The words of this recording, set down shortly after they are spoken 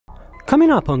Coming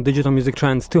up on Digital Music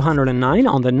Trends 209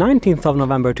 on the 19th of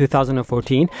November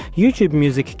 2014, YouTube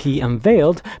Music Key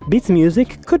unveiled, Beats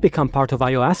Music could become part of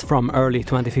iOS from early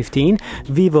 2015,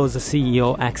 VEVO's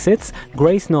CEO exits,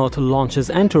 Gracenote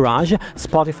launches Entourage,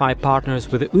 Spotify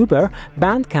partners with Uber,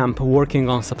 Bandcamp working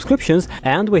on subscriptions,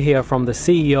 and we hear from the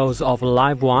CEOs of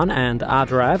LiveOne and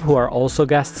Adrev, who are also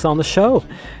guests on the show.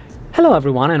 Hello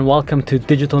everyone and welcome to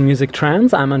Digital Music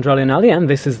Trends. I'm Andrea Leonelli and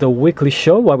this is the weekly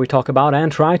show where we talk about and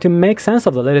try to make sense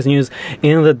of the latest news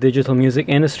in the digital music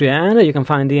industry. And you can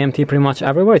find DMT pretty much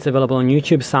everywhere. It's available on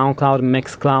YouTube, SoundCloud,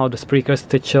 Mixcloud, Spreaker,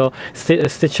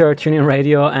 Stitcher, TuneIn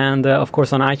Radio, and of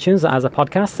course on iTunes as a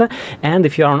podcast. And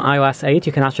if you're on iOS 8,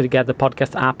 you can actually get the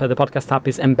podcast app. The podcast app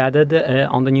is embedded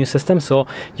on the new system, so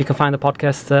you can find the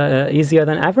podcast easier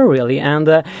than ever, really. And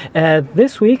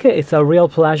this week it's a real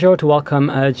pleasure to welcome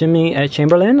Jimmy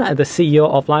Chamberlain, the CEO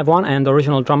of LiveOne and the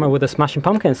original drummer with the Smashing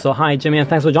Pumpkins. So hi Jimmy, and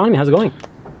thanks for joining me. How's it going?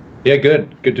 Yeah, good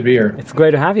to be here. It's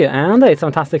great to have you, and it's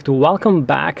fantastic to welcome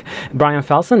back Brian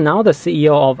Felsen, now the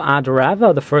CEO of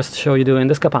Adrev, the first show you do in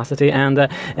this capacity, and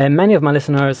many of my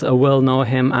listeners will know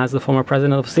him as the former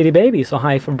president of CD Baby. So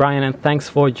hi for Brian, and thanks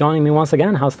for joining me once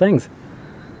again. How's things?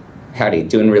 Howdy,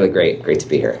 doing really great. Great to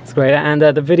be here. It's great, and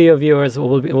the video viewers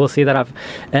will see that I've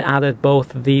added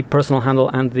both the personal handle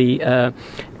and the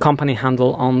company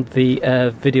handle on the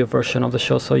video version of the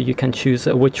show, so you can choose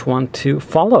which one to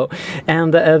follow.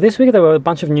 And this week there were a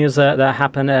bunch of news that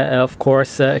happened. Of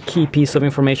course, a key piece of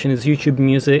information is YouTube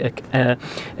Music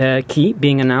Key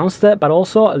being announced, but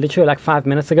also literally like 5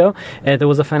 minutes ago there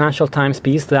was a Financial Times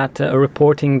piece that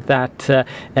reporting that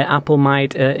Apple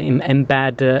might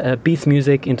embed Beats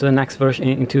Music into the next version,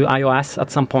 into iOS at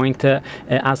some point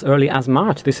as early as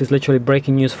March. This is literally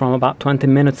breaking news from about 20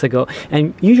 minutes ago,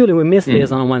 and usually we miss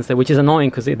this on Wednesday, which is annoying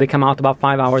because they come out about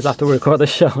 5 hours after we record the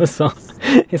show, so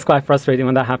it's quite frustrating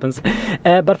when that happens.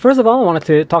 But first of all, I wanted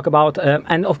to talk about,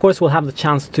 and of course we'll have the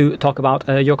chance to talk about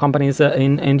your companies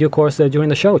in due course during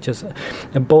the show, which is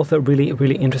both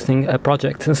really interesting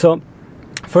projects. And so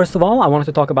first of all, I wanted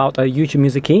to talk about YouTube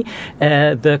Music Key.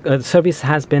 The service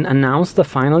has been announced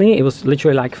finally. It was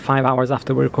literally like 5 hours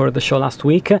after we recorded the show last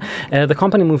week. The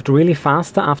company moved really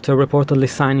fast after reportedly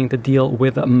signing the deal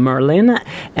with Merlin,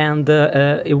 and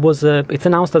it's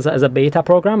announced as a beta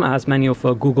program, as many of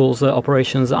Google's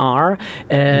operations are.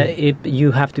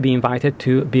 You have to be invited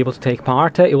to be able to take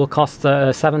part. It will cost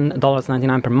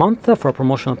 $7.99 per month for a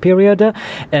promotional period.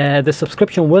 The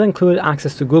subscription will include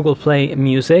access to Google Play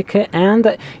Music,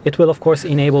 and it will of course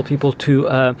enable people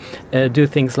to do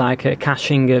things like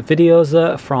caching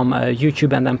videos from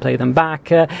YouTube and then play them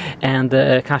back, and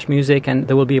cache music, and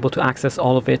they will be able to access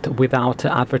all of it without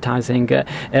advertising.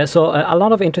 So a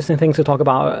lot of interesting things to talk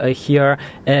about here.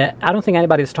 I don't think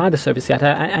anybody's tried the service yet.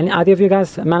 Either of you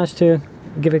guys managed to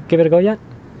give it a go yet?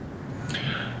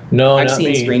 No, I've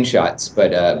seen screenshots,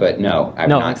 but no, I've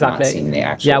not seen the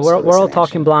actual. Yeah, we're all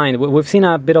talking blind. We've seen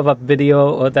a bit of a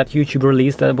video that YouTube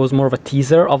released that was more of a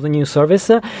teaser of the new service,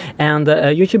 and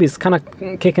YouTube is kind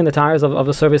of kicking the tires of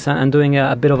the service and doing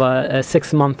a bit of a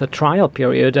 6-month trial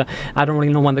period. I don't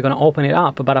really know when they're going to open it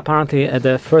up, but apparently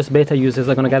the first beta users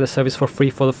are going to get the service for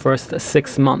free for the first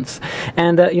 6 months.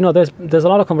 And there's a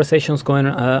lot of conversations going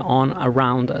on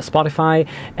around Spotify,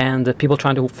 and people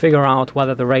trying to figure out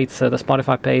whether the rates that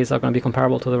Spotify pays are going to be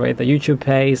comparable to the rate that YouTube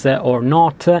pays or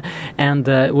not. And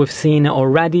we've seen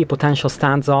already potential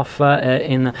standoff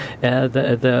in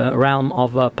the realm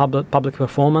of public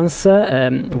performance,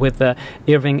 with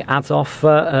Irving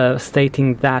Adzoff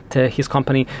stating that his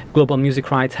company Global Music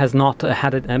Rights has not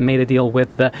made a deal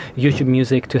with YouTube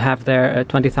Music to have their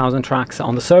 20,000 tracks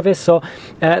on the service. So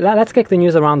let's kick the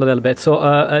news around a little bit.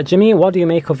 So Jimmy, what do you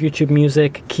make of YouTube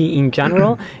Music Key in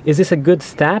general? Is this a good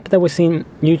step that we've seen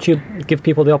YouTube give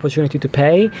people the opportunity to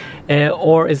pay,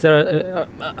 or is there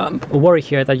a worry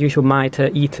here that YouTube might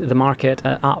eat the market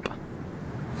up?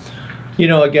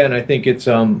 Again, I think it's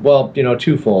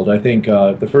twofold. I think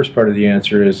the first part of the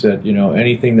answer is that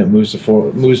anything that moves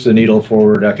the needle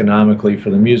forward economically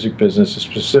for the music business,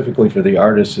 specifically for the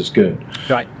artists, is good.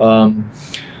 Right.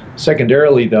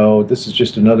 Secondarily, though, this is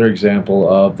just another example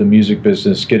of the music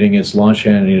business getting its lunch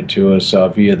handed to us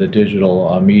via the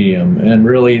digital medium. And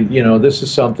really, this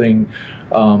is something,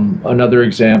 another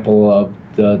example of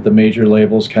the major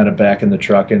labels kind of backing the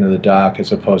truck into the dock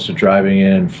as opposed to driving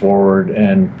in forward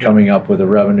and coming up with a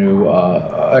revenue,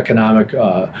 economic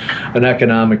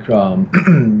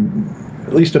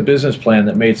at least a business plan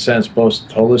that made sense both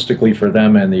holistically for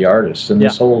them and the artists. And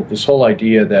this whole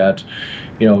idea that,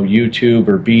 you know, YouTube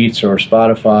or Beats or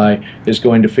Spotify is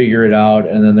going to figure it out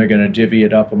and then they're going to divvy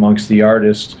it up amongst the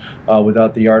artists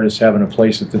without the artists having a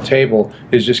place at the table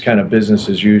is just kind of business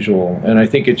as usual. And I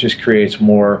think it just creates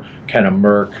more kind of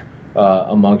murk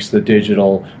amongst the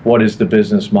digital. What is the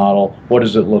business model? What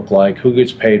does it look like? Who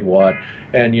gets paid what?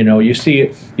 And you know, you see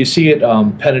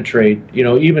it penetrate. You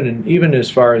know, even as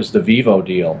far as the VEVO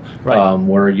deal, right.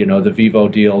 Where you know the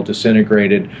VEVO deal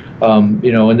disintegrated.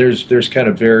 You know, and there's kind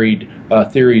of varied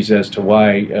theories as to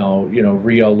why you know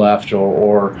Rio left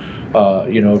or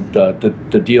you know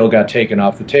the deal got taken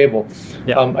off the table.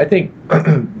 Yeah. I think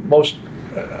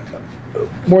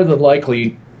more than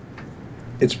likely,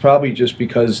 it's probably just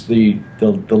because the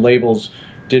labels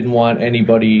didn't want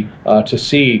anybody to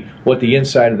see what the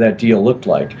inside of that deal looked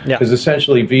like. Because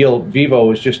essentially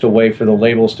VEVO is just a way for the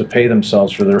labels to pay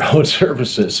themselves for their own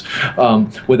services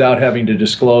without having to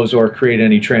disclose or create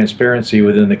any transparency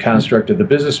within the construct of the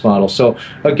business model. So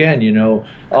again, you know,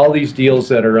 all these deals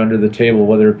that are under the table,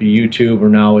 whether it be YouTube or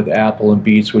now with Apple and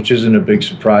Beats, which isn't a big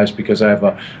surprise because I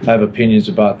have opinions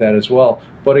about that as well.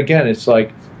 But again, it's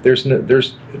like,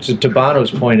 to Bono's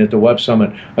point at the Web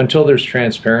Summit, until there's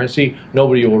transparency,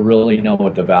 nobody will really know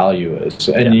what the value is.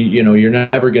 And you know, you're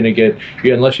never going to get,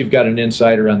 unless you've got an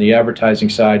insider on the advertising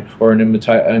side or an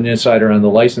insider on the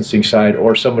licensing side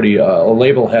or somebody, a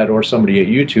label head or somebody at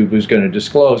YouTube who's going to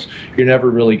disclose, you're never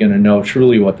really going to know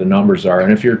truly what the numbers are.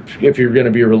 And if you're going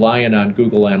to be relying on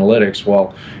Google Analytics,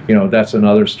 well, you know, that's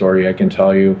another story I can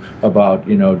tell you about,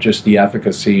 you know, just the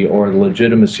efficacy or the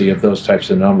legitimacy of those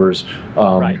types of numbers.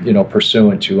 You know,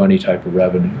 pursuant to any type of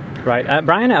revenue. Right,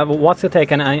 Brian, what's your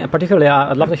take? And particularly,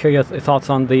 I'd love to hear your thoughts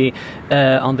on the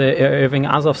Irving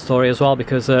Azoff story as well,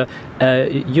 because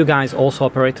you guys also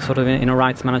operate sort of in a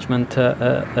rights management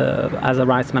as a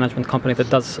rights management company that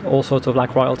does all sorts of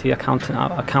like royalty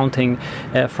accounting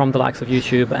from the likes of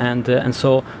YouTube, and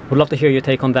so would love to hear your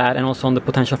take on that, and also on the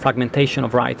potential fragmentation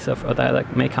of rights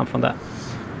that may come from that.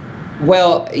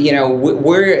 Well, you know,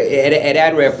 we're at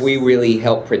Adrev, we really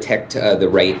help protect the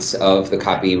rights of the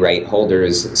copyright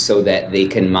holders so that they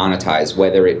can monetize,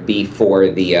 whether it be for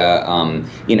the,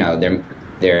 you know,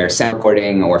 their sound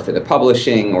recording or for the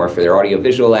publishing or for their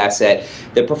audiovisual asset.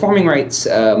 The performing rights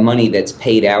money that's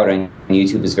paid out on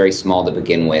YouTube is very small to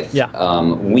begin with.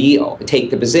 We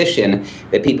take the position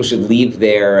that people should leave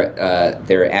their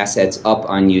assets up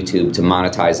on YouTube to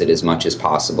monetize it as much as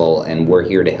possible, and we're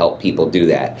here to help people do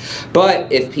that.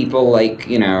 But if people like,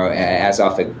 you know,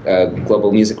 Azoff at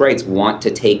Global Music Rights want to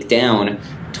take down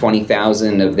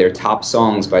 20,000 of their top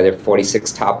songs by their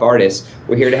 46 top artists,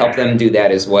 we're here to help them do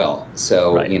that as well.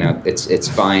 So you know, it's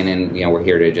fine, and you know, we're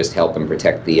here to just help and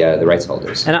protect the rights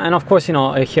holders. And of course, you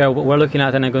know, here we're looking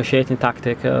at a negotiating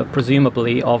tactic,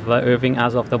 presumably of Irving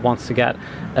Azoff, that wants to get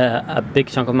a big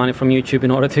chunk of money from YouTube in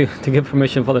order to give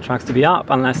permission for the tracks to be up,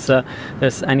 unless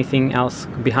there's anything else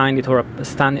behind it, or a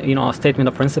statement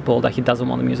of principle that he doesn't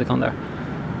want the music on there.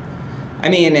 I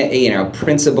mean, you know,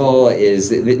 principle is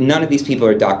that none of these people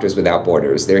are doctors without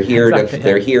borders. They're here to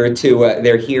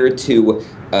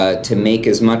make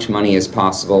as much money as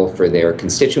possible for their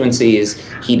constituencies.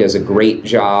 He does a great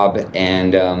job,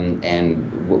 and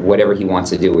whatever he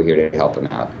wants to do, we're here to help him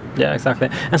out. Yeah, exactly.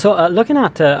 And so looking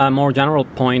at a more general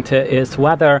point is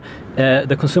whether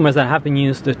the consumers that have been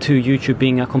used to YouTube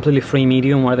being a completely free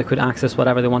medium where they could access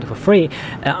whatever they wanted for free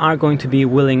are going to be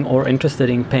willing or interested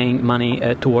in paying money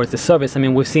towards the service. I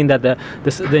mean, we've seen that the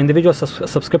individual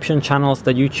subscription channels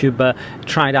that YouTube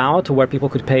tried out, where people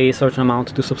could pay a certain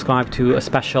amount to subscribe to a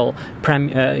special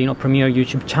premier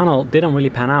YouTube channel, didn't really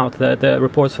pan out. The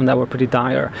reports from that were pretty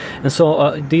dire. And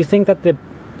so do you think that the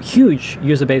huge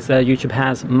user base that YouTube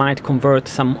has might convert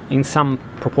in some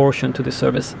proportion to this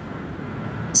service?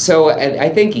 So I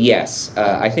think yes.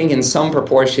 I think in some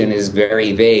proportion is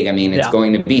very vague. I mean, it's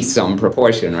going to be some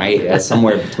proportion, right?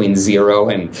 Somewhere between 0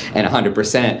 and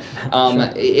 100%.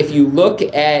 If you look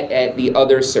at the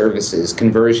other services,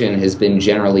 conversion has been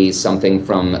generally something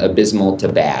from abysmal to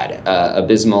bad.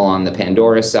 Abysmal on the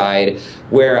Pandora side,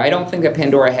 where I don't think that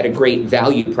Pandora had a great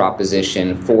value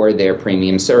proposition for their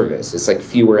premium service. It's like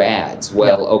fewer ads.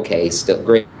 Well, okay, still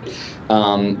great.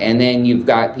 And then you've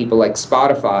got people like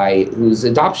Spotify, whose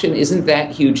adoption isn't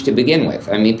that huge to begin with.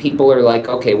 I mean, people are like,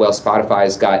 okay, well,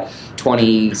 Spotify's got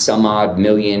 20 some odd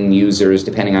million users,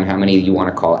 depending on how many you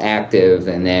want to call active,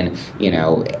 and then, you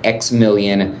know, X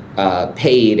million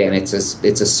paid, and it's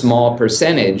a small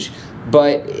percentage.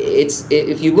 But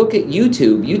if you look at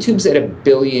YouTube, YouTube's at 1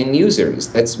 billion users.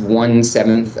 That's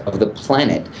 1/7 of the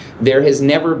planet. There has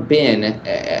never been,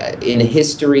 in the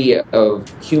history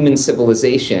of human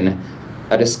civilization,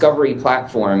 a discovery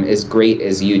platform as great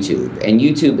as YouTube. And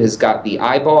YouTube has got the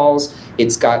eyeballs,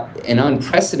 it's got an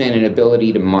unprecedented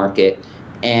ability to market,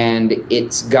 and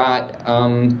it's got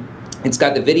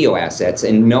the video assets,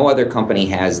 and no other company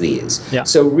has these. Yeah.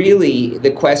 So really,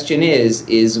 the question is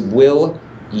will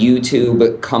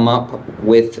YouTube come up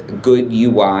with good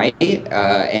UI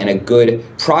and a good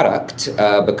product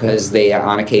because they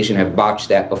on occasion have botched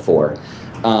that before?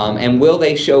 And will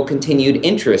they show continued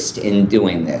interest in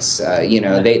doing this?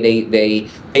 They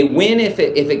win if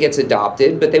it gets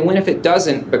adopted, but they win if it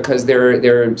doesn't because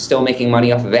they're still making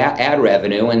money off of ad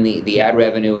revenue, and the ad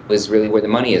revenue is really where the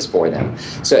money is for them.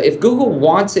 So if Google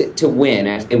wants it to win,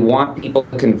 if they want people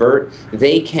to convert,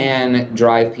 they can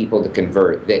drive people to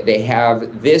convert. They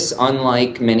have this,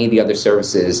 unlike many of the other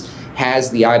services,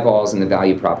 has the eyeballs and the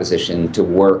value proposition to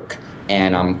work.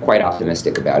 And I'm quite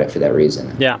optimistic about it for that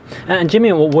reason. Yeah, and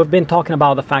Jimmy, we've been talking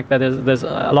about the fact that there's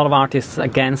a lot of artists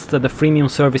against the freemium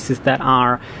services that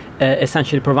are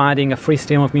essentially providing a free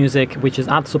stream of music which is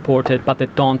ad supported, but they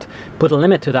don't put a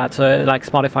limit to that. So like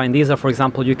Spotify and Deezer, for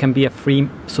example, you can be a free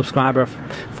subscriber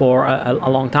for a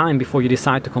long time before you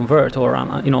decide to convert, or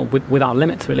without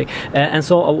limits really. And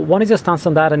so what is your stance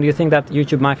on that, and do you think that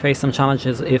YouTube might face some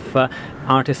challenges if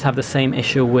artists have the same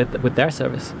issue with their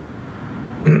service?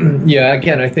 Yeah,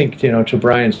 again, I think, to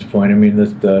Brian's point, I mean,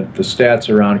 the stats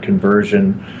around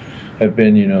conversion have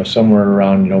been, somewhere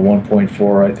around,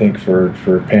 1.4, I think,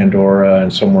 for Pandora,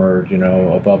 and somewhere,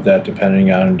 above that,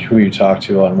 depending on who you talk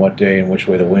to on what day and which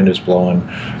way the wind is blowing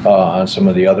on some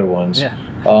of the other ones. Yeah.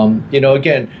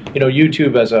 Again,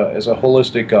 YouTube as a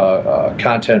holistic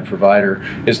content provider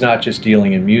is not just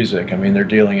dealing in music. I mean, they're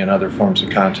dealing in other forms of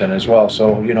content as well.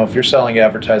 So, if you're selling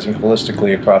advertising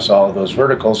holistically across all of those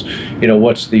verticals,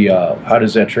 what's the how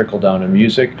does that trickle down to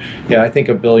music? Yeah, I think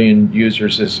 1 billion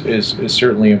users is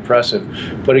certainly impressive.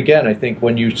 But again, I think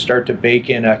when you start to bake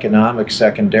in economics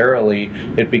secondarily,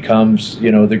 it becomes, the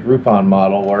Groupon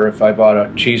model, where if I bought a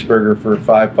cheeseburger for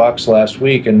 $5 last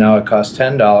week and now it costs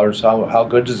 $10, how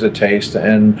good does it taste?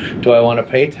 And do I want to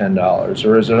pay $10,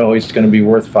 or is it always going to be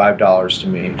worth $5 to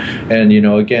me? And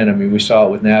again, I mean, we saw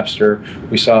it with Napster,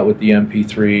 we saw it with the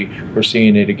MP3, we're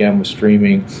seeing it again with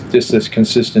streaming. Just this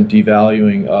consistent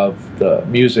devaluing of the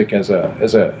music as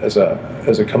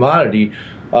a commodity,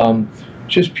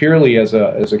 just purely as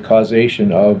a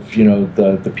causation of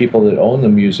the people that own the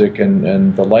music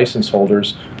and the license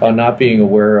holders not being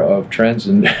aware of trends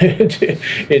in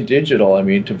digital. I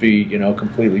mean, to be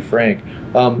completely frank.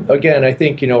 Again, I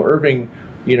think Irving,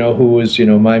 who was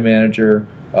my manager,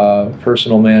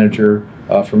 personal manager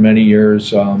for many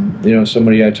years,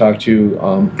 somebody I talk to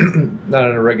not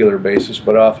on a regular basis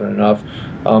but often enough.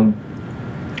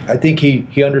 I think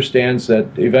he understands that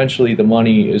eventually the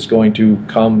money is going to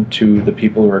come to the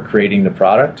people who are creating the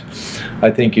product.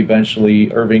 I think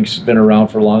eventually Irving's been around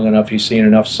for long enough, he's seen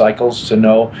enough cycles to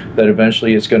know that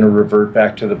eventually it's going to revert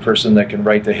back to the person that can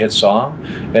write the hit song.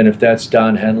 And if that's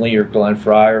Don Henley or Glenn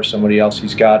Frey or somebody else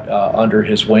he's got under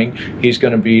his wing, he's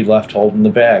going to be left holding the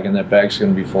bag, and that bag's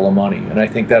going to be full of money. And I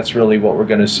think that's really what we're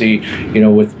going to see,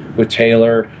 with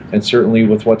Taylor, and certainly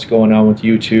with what's going on with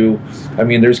U2. I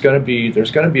mean, there's going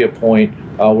to be a point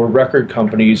where record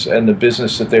companies and the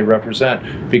business that they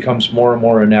represent becomes more and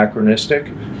more anachronistic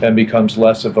and becomes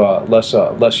less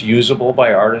usable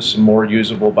by artists and more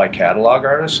usable by catalog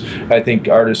artists. I think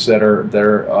artists that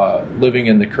are living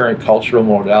in the current cultural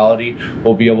modality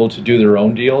will be able to do their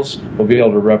own deals, will be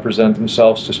able to represent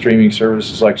themselves to streaming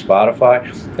services like Spotify,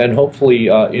 and hopefully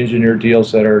engineer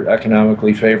deals that are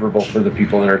economically favorable for the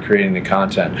people that are creating the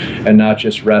content, and not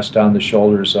just rest on the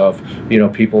shoulders of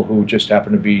people who just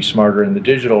happen to be smarter in the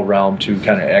digital realm to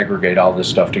kind of aggregate all this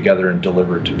stuff together and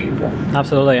deliver it to people.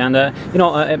 Absolutely. And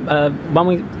when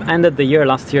we ended the year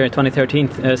last year,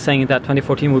 2013, saying that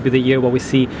 2014 will be the year where we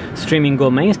see streaming go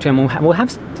mainstream, it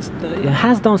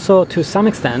has done so to some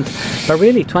extent, but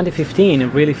really 2015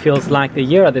 really feels like the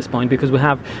year at this point, because we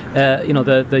have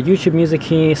the YouTube Music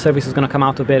Key service is going to come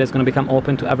out of it, it's going to become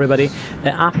open to everybody.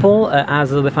 Apple, as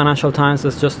the Financial Times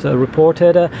has just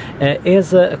reported,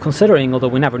 is considering, although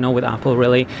we never know with Apple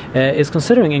really, is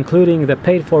considering including the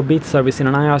paid-for Beats service in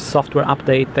an iOS software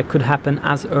update that could happen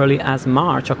as early as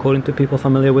March, according to people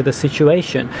familiar with the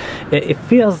situation. It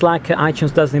feels like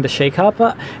iTunes does need a shake-up.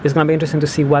 It's going to be interesting to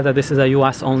see whether this is a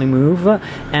US-only move,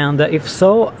 and if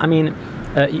so, I mean,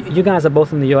 You guys are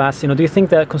both in the US. You know, do you think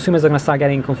that consumers are going to start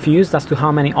getting confused as to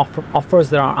how many offers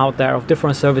there are out there of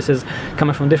different services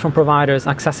coming from different providers,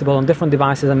 accessible on different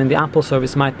devices? I mean, the Apple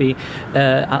service might be,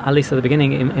 at least at the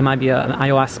beginning, it might be an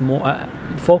iOS more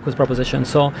focused proposition.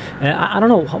 So I don't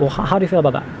know. How do you feel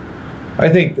about that? I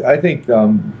think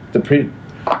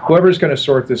whoever's going to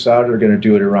sort this out are going to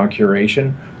do it around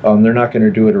curation. They're not going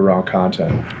to do it around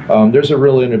content. There's a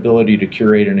real inability to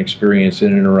curate an experience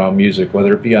in and around music,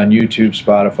 whether it be on YouTube,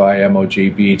 Spotify,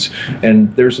 MOG, Beats,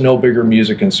 and there's no bigger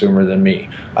music consumer than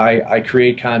me. I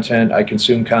create content, I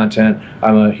consume content,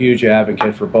 I'm a huge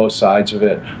advocate for both sides of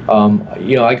it.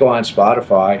 You know, I go on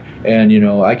Spotify and, you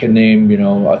know, I can name, you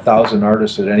know, 1,000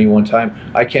 artists at any one time.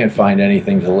 I can't find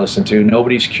anything to listen to.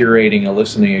 Nobody's curating a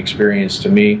listening experience to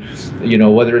me. You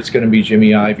know, whether it's going to be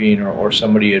Jimmy Iovine or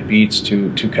somebody at Beats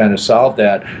to kind of solve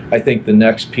that, I think the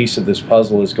next piece of this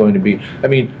puzzle is going to be, I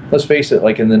mean, let's face it,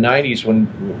 like in the 90s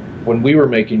when we were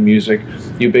making music,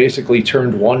 you basically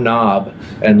turned one knob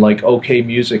and like OK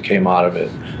Music came out of it.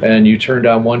 And you turned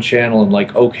on one channel and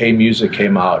like OK Music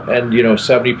came out. And you know,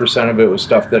 70% of it was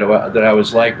stuff that I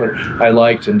was like, but I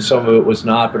liked, and some of it was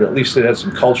not, but at least it had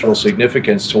some cultural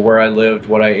significance to where I lived,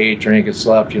 what I ate, drank, and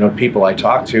slept, you know, people I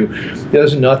talked to.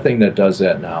 There's nothing that does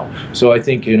that now. So I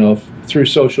think, you know, through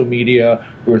social media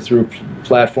or through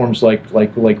platforms like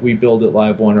we build at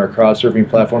LiveOne, our crowd-surfing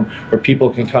platform, where people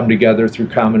can come together through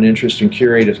common interest and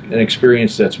curate an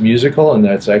experience that's musical and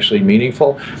that's actually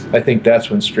meaningful, I think that's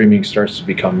when streaming starts to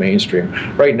become mainstream.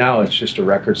 Right now, it's just a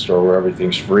record store where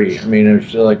everything's free. I mean,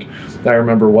 it's like, I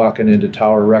remember walking into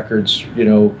Tower Records, you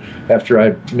know, after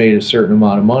I made a certain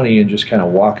amount of money and just kind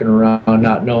of walking around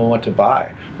not knowing what to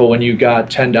buy. But when you got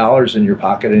 $10 in your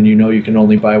pocket and you know you can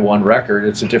only buy one record,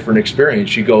 it's a different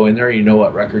experience. You go in there, you know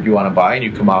what record you want to buy, and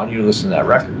you come out and you listen to that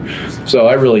record. So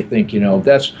I really think, you know,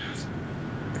 that's,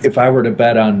 if I were to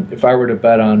bet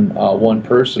on one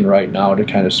person right now to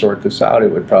kind of sort this out,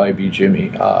 it would probably be Jimmy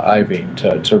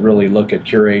Iovine to really look at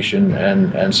curation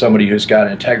and somebody who's got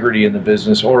integrity in the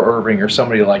business, or Irving or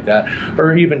somebody like that,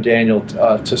 or even Daniel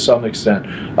to some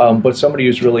extent, but somebody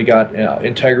who's really got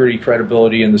integrity,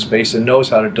 credibility in the space and knows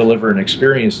how to deliver an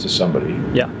experience to somebody.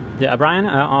 Yeah, Brian,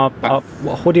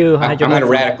 who do you? I'm going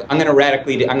to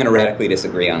radically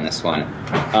disagree on this one.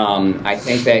 I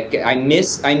think that I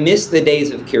miss the days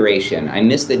of curation. I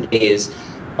miss the days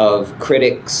of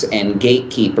critics and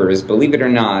gatekeepers, believe it or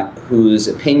not, whose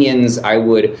opinions I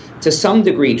would, to some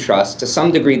degree, trust. To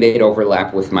some degree, they'd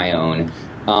overlap with my own.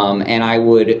 And I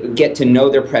would get to know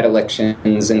their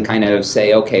predilections and kind of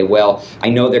say, okay, well, I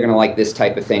know they're going to like this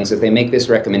type of thing, so if they make this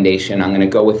recommendation, I'm going to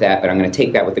go with that, but I'm going to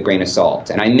take that with a grain of salt.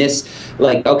 And I miss,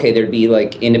 like, okay, there'd be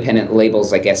like independent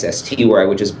labels like SST where I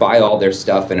would just buy all their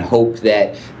stuff and hope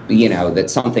that, you know, that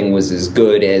something was as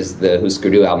good as the Husker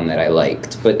Du album that I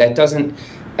liked. But that doesn't...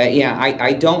 yeah,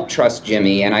 I don't trust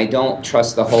Jimmy, and I don't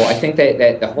trust the whole, I think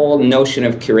that the whole notion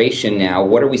of curation now,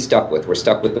 what are we stuck with? We're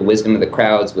stuck with the wisdom of the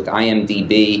crowds, with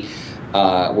IMDb,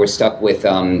 we're stuck with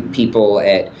people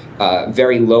at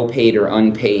very low-paid or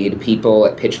unpaid people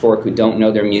at Pitchfork who don't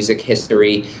know their music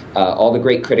history. All the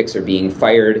great critics are being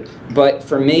fired. But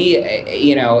for me,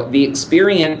 you know, the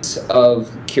experience of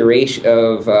curation,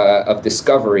 of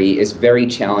discovery is very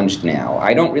challenged now.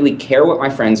 I don't really care what my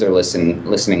friends are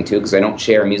listening to because I don't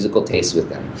share musical taste with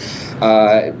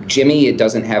them. Jimmy, it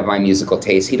doesn't have my musical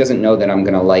taste. He doesn't know that I'm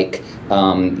going to like,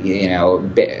 you know,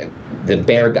 the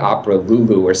Berg opera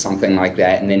Lulu or something like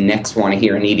that, and then next want to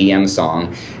hear an EDM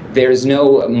song. There's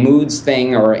no moods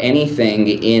thing or anything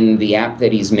in the app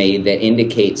that he's made that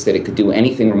indicates that it could do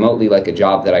anything remotely like a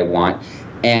job that I want.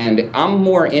 And I'm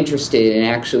more interested in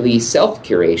actually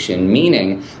self-curation,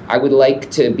 meaning I would like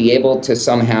to be able to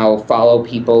somehow follow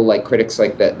people like critics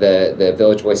like the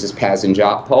Village Voices Paz and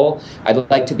Jop poll. I'd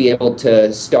like to be able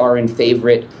to star in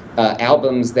favorite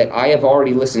albums that I have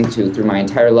already listened to through my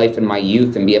entire life and my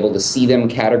youth and be able to see them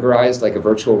categorized like a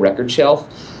virtual record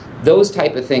shelf. Those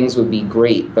type of things would be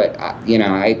great, but you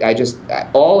know, I just,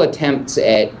 all attempts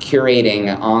at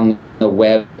curating on the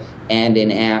web and in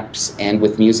apps and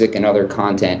with music and other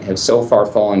content have so far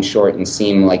fallen short and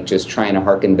seem like just trying to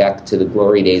harken back to the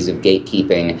glory days of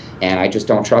gatekeeping, and I just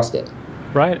don't trust it.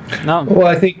 Right. No. Well,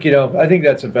 I think, you know, I think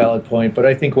that's a valid point, but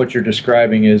I think what you're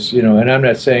describing is, you know, and I'm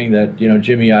not saying that, you know,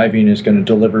 Jimmy Iovine is going to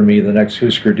deliver me the next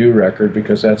Husker Du record,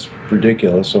 because that's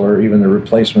ridiculous, or even the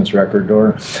Replacements record,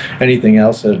 or anything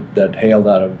else that hailed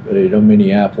out of, you know,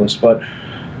 Minneapolis. But,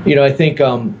 you know, I think,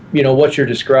 you know, what you're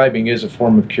describing is a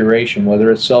form of curation,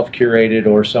 whether it's self-curated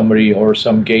or somebody or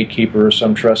some gatekeeper or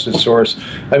some trusted source.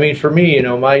 I mean, for me, you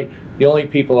know, the only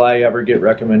people I ever get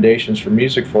recommendations for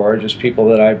music for are just people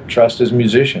that I trust as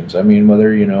musicians. I mean,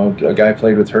 whether, you know, a guy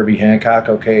played with Herbie Hancock,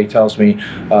 okay, he tells me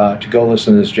to go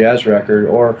listen to this jazz record,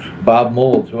 or Bob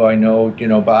Mould, who I know, you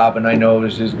know, Bob, and I know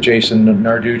this is Jason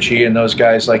Narducci and those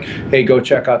guys, like, hey, go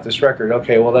check out this record.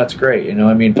 Okay, well, that's great, you know,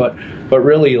 I mean, but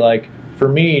really, like, for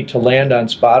me to land on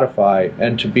Spotify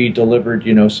and to be delivered,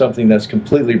 you know, something that's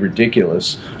completely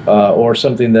ridiculous, or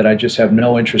something that I just have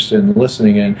no interest in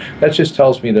listening in, that just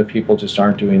tells me that people just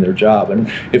aren't doing their job. And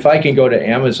if I can go to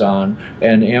Amazon,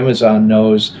 and Amazon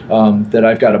knows that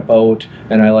I've got a boat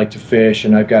and I like to fish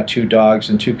and I've got 2 dogs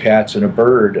and 2 cats and a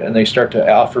bird, and they start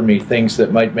to offer me things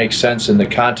that might make sense in the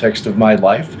context of my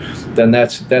life, then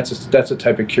that's a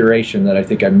type of curation that I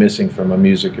think I'm missing from a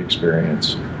music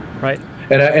experience. Right.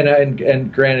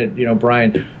 And granted, you know,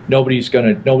 Brian, nobody's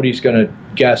gonna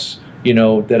guess, you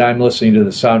know, that I'm listening to the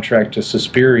soundtrack to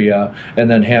Suspiria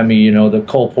and then hand me, you know, the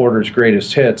Cole Porter's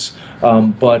greatest hits.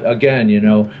 But again, you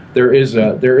know, there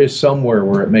is somewhere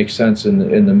where it makes sense in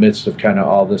the midst of kind of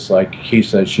all this, like, he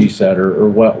said, she said, or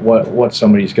what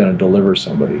somebody's going to deliver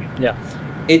somebody. Yeah.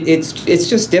 It's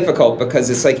just difficult, because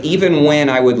it's like, even when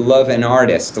I would love an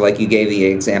artist, like you gave the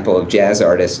example of jazz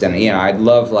artist, and, you know, I'd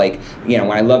love, like, you know,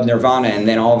 when I loved Nirvana, and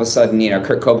then all of a sudden, you know,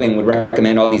 Kurt Cobain would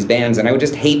recommend all these bands, and I would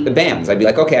just hate the bands. I'd be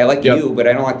like, okay, I like you, but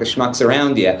I don't like the schmucks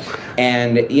around you.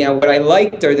 And, you know, what I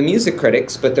liked are the music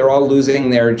critics, but they're all losing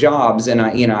their jobs, and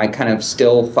I kind of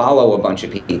still follow a bunch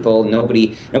of people.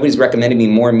 Nobody's recommended me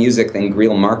more music than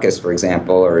Greil Marcus, for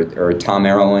example, or Tom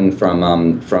Erlin from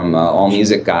All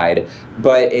Music Guide.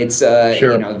 But it's,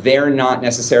 sure, you know, they're not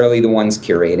necessarily the ones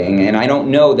curating, and I don't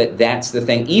know that that's the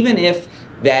thing. Even if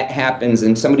that happens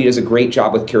and somebody does a great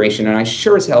job with curation, and I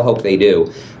sure as hell hope they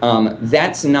do,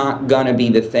 that's not going to be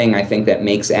the thing, I think, that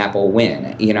makes Apple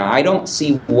win. You know, I don't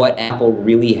see what Apple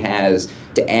really has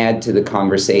to add to the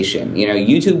conversation. You know,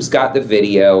 YouTube's got the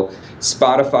video,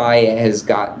 Spotify has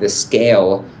got the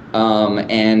scale.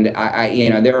 And you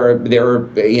know, there are,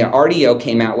 you know, RDO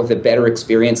came out with a better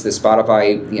experience that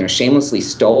Spotify, you know, shamelessly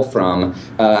stole from,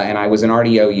 and I was an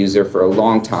RDO user for a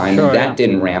long time, and that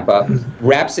didn't ramp up.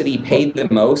 Rhapsody paid the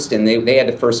most, and they had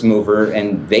the first mover,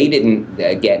 and they didn't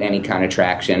get any kind of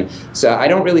traction. So I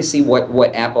don't really see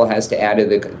what Apple has to add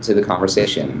to the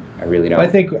conversation. I really don't. I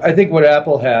think what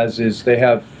Apple has is they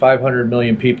have 500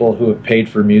 million people who have paid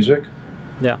for music,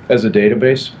 as a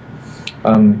database.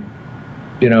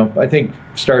 You know, I think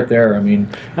start there. I mean,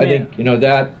 I think, you know,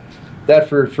 that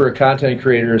for a content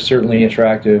creator is certainly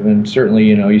attractive, and certainly,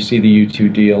 you know, you see the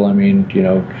U2 deal. I mean, you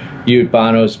know,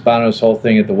 Bono's whole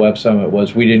thing at the Web Summit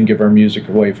was, we didn't give our music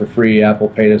away for free. Apple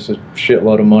paid us a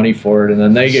shitload of money for it, and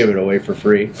then they gave it away for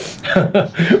free,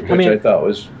 which I thought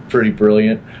was pretty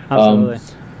brilliant. Absolutely.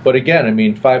 But again, I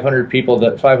mean, 500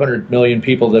 million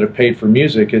people that have paid for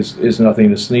music is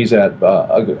nothing to sneeze at,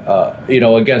 you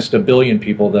know, against 1 billion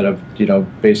people that have, you know,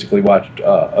 basically watched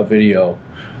a video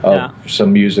of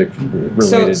some music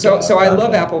related. So I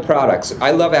love Apple products.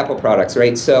 I love Apple products,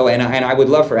 right? So and I would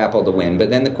love for Apple to win. But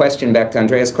then the question, back to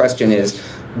Andrea's question, is,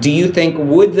 do you think,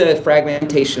 would the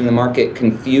fragmentation in the market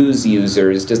confuse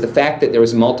users? Does the fact that there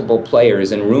was multiple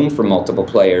players and room for multiple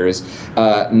players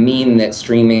mean that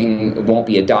streaming won't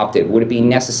be adopted? Would it be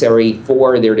necessary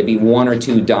for there to be 1 or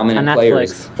 2 dominant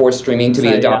players for streaming to be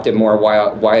adopted more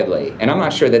widely? And I'm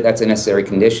not sure that that's a necessary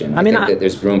condition. I think that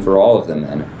there's room for all of them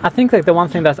then. I think, like, the one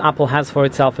thing that Apple has for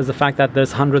itself is the fact that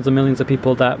there's hundreds of millions of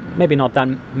people that, maybe not that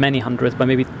many hundreds, but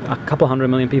maybe a couple 100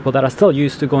 million people that are still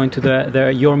used to going to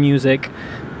their Your Music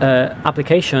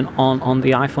application on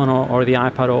the iPhone or the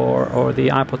iPad or the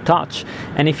iPod Touch.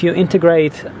 And if you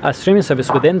integrate a streaming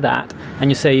service within that, and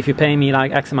you say, if you pay me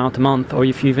like X amount a month, or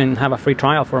if you even have a free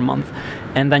trial for a month,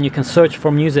 and then you can search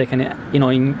for music, and you know,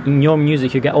 in Your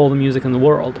Music you get all the music in the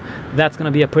world, that's going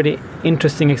to be a pretty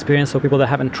interesting experience for people that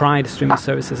haven't tried streaming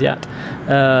services yet,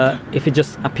 if it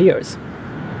just appears.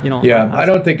 You know, I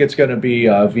don't think it's going to be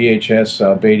a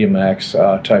VHS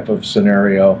Betamax type of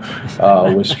scenario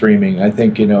with streaming. I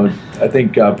think, you know,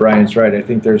 Brian's right. I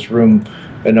think there's room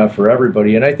enough for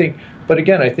everybody, and I think, but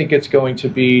again, I think it's going to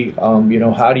be, you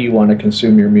know, how do you want to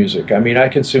consume your music? I mean, I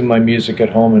consume my music at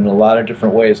home in a lot of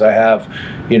different ways. I have,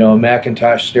 you know, a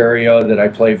Macintosh stereo that I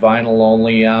play vinyl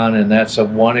only on, and that's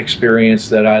one experience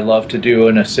that I love to do,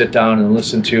 and I sit down and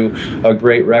listen to a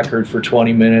great record for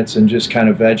 20 minutes and just kind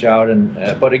of veg out. And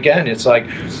but again, it's like,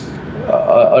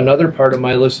 another part of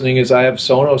my listening is I have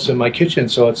Sonos in my kitchen,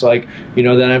 so it's like, you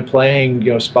know, then I'm playing,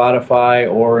 you know,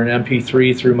 Spotify or an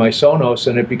MP3 through my Sonos,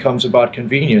 and it becomes about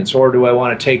convenience. Or do I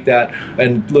want to take that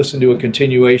and listen to a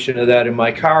continuation of that in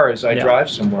my car as I drive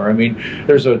somewhere? I mean,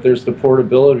 there's the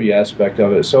portability aspect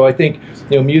of it. So I think,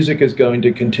 you know, music is going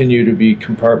to continue to be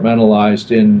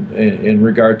compartmentalized in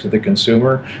regard to the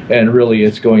consumer, and really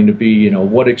it's going to be, you know,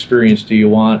 what experience do you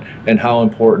want, and how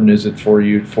important is it for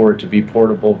you for it to be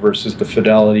portable versus the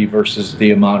fidelity versus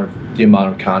the amount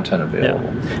of content available.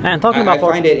 And talking about, I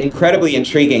find it incredibly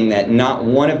intriguing that not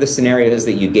one of the scenarios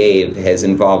that you gave has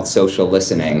involved social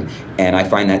listening, and I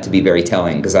find that to be very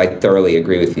telling, because I thoroughly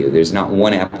agree with you. There's not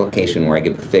one application where I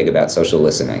give a fig about social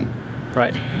listening.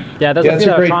 Right. Yeah, that's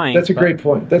a great point.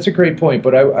 That's a great point.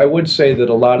 But I would say that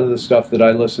a lot of the stuff that I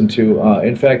listen to,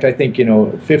 in fact, I think, you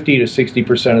know, 50 to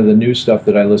 60% of the new stuff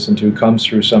that I listen to comes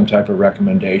through some type of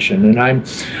recommendation, and I'm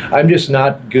just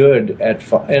not good at.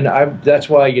 That's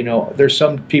why, you know, there's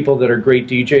some people that are great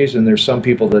DJs, and there's some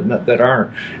people that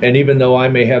aren't. And even though I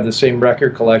may have the same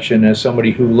record collection as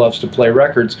somebody who loves to play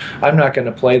records, I'm not going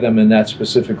to play them in that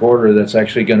specific order that's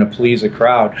actually going to please a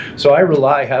crowd. So I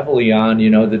rely heavily on, you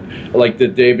know, like the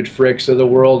David Fricks of the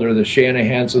world or the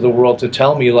Shanahans of the world to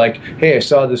tell me, like, hey, I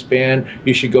saw this band,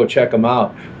 you should go check them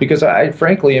out. Because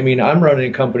frankly, I mean, I'm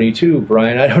running a company too,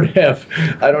 Brian. I don't have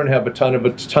a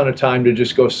ton of time to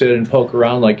just go sit and poke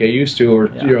around like I used to,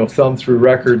 or you know, thumb through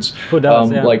records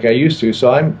like I used to.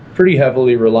 So I'm pretty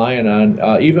heavily reliant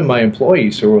on even my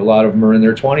employees, who a lot of them are in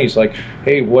their 20s, like,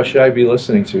 hey, what should I be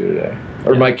listening to today?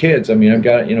 Or my kids. I mean, I've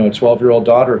got, you know, a 12-year-old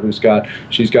daughter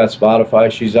she's got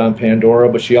Spotify, she's on Pandora,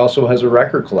 but she also has a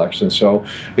record collection. So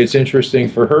it's interesting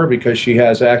for her, because she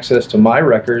has access to my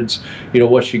records, you know,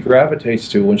 what she gravitates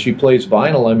to. When she plays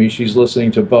vinyl, I mean, she's listening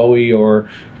to Bowie or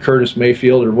Curtis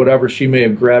Mayfield or whatever she may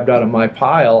have grabbed out of my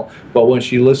pile, but when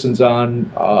she listens on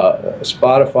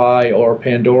Spotify or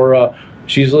Pandora,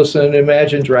 she's listening to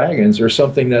Imagine Dragons or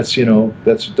something that's, you know,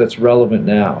 that's relevant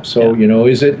now. So, you know,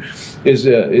 is there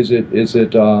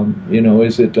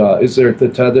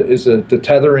the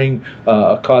tethering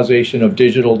a causation of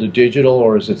digital to digital,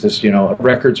 or is it this, you know,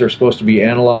 records are supposed to be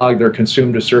analog, they're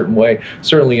consumed a certain way?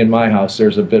 Certainly in my house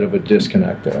there's a bit of a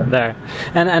disconnect there.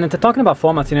 And talking about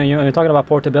formats, you know, you're talking about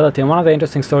portability, and one of the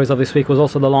interesting stories of this week was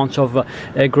also the launch of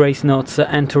Gracenote's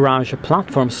Entourage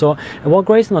platform. So what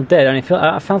Gracenote did, and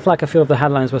I felt like a few of the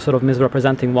headlines were sort of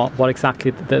misrepresenting what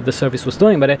exactly the service was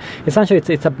doing, but essentially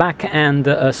it's a back-end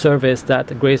service that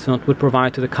Gracenote would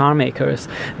provide to the car makers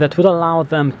that would allow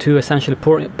them to essentially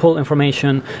pull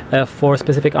information for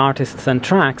specific artists and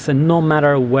tracks, and no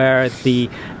matter where the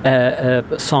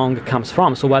song comes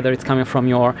from. So whether it's coming from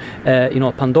your you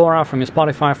know, Pandora, from your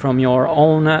Spotify, from your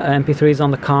own MP3s on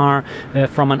the car,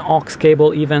 from an aux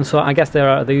cable even. So I guess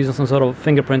they're using some sort of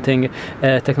fingerprinting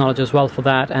technology as well for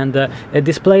that, and it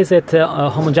displays it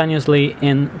homogeneously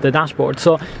in the dashboard.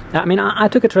 So I mean, I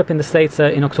took a trip in the States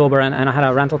in October, and I had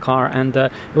a rental car, and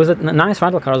it was a nice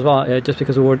rental car as well, just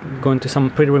because we were going to some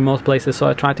pretty remote places, so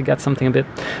I tried to get something a bit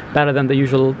better than the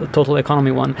usual total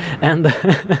economy one, and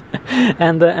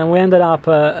and we ended up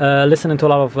listening to a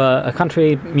lot of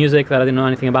country music that I didn't know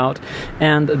anything about,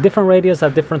 and different radios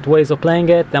have different ways of playing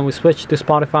it. Then we switched to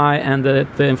Spotify, and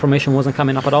the information wasn't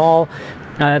coming up at all.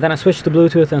 Then I switched to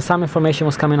Bluetooth, and some information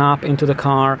was coming up into the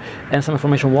car, and some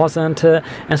information wasn't.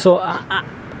 And so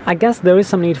I guess there is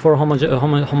some need for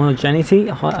homogeneity.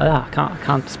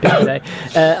 Can't speak today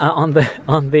on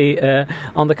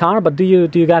the car. But do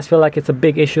you guys feel like it's a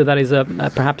big issue that is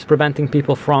perhaps preventing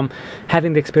people from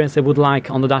having the experience they would like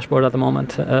on the dashboard at the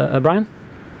moment, Brian?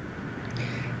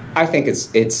 I think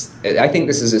I think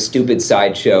this is a stupid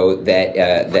sideshow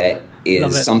that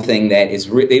is something that is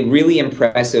really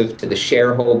impressive to the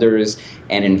shareholders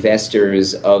and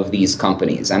investors of these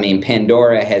companies. I mean,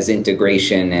 Pandora has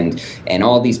integration, and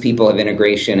all these people have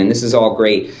integration, and this is all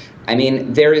great. I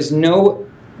mean, there is nothing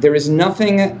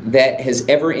that has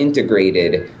ever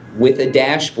integrated with a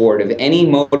dashboard of any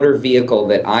motor vehicle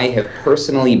that I have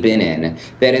personally been in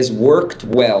that has worked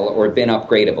well or been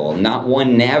upgradable. Not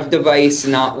one nav device,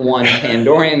 not one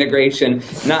Pandora integration,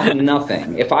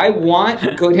 nothing. If I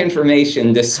want good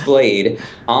information displayed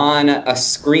on a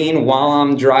screen while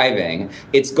I'm driving,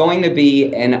 it's going to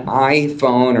be an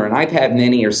iPhone or an iPad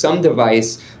mini or some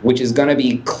device which is going to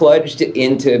be kludged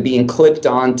into being clipped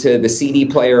onto the CD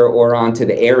player or onto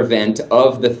the air vent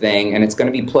of the thing, and it's going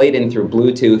to be played in through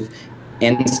Bluetooth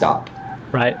and stop.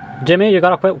 Right. Jimmy, you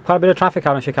got quite a bit of traffic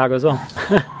out in Chicago as well.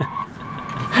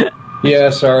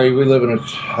 Yeah, sorry, we live in a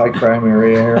high crime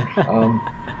area here.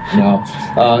 No,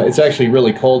 it's actually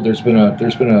really cold. There's been a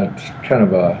kind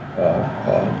of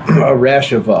a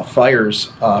rash of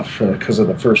fires because of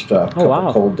the first couple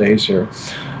wow. cold days here.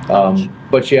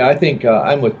 But yeah, I think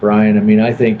I'm with Brian. I mean,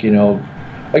 I think, you know,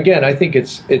 again, I think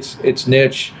it's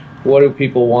niche. What do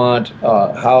people want?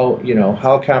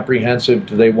 How comprehensive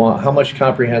do they want? How much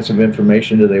comprehensive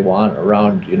information do they want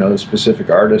around, you know, the specific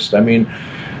artist? I mean,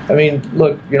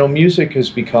 look, you know, music has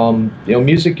become, you know,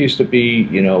 music used to be,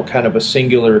 you know, kind of a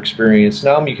singular experience.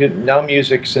 Now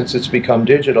music, since it's become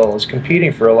digital, is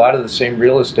competing for a lot of the same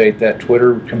real estate that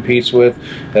Twitter competes with,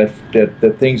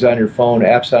 that things on your phone,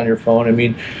 apps on your phone. I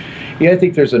mean, yeah, I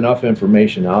think there's enough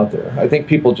information out there. I think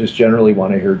people just generally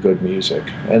want to hear good music,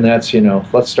 and that's, you know,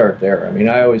 let's start there. I mean,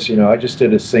 I always, you know, I just did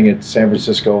this thing at San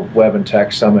Francisco Web and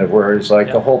Tech Summit where it's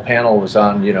like the whole panel was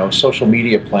on, you know, social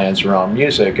media plans around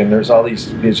music, and there's all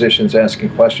these musicians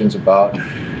asking questions about,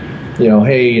 you know,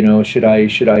 hey, you know, should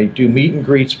I do meet and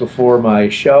greets before my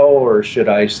show, or should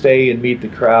I stay and meet the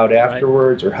crowd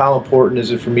afterwards, or how important is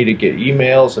it for me to get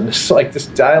emails? And it's like this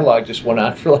dialogue just went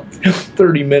on for like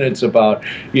 30 minutes about,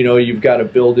 you know, you've got to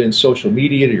build in social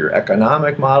media to your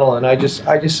economic model. And I just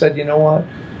said, you know what?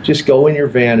 Just go in your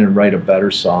van and write a better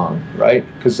song, right?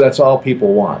 Because that's all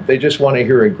people want. They just want to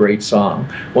hear a great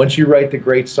song. Once you write the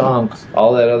great song,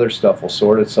 all that other stuff will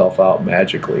sort itself out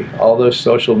magically. All those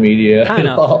social media,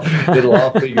 it'll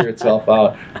all figure itself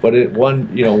out. But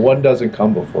one doesn't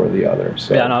come before the other.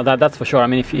 So. Yeah, no, that's for sure. I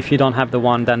mean, if you don't have the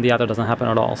one, then the other doesn't happen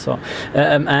at all. So,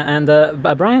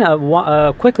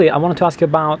 Brian, quickly, I wanted to ask you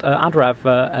about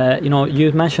Adrev. You know,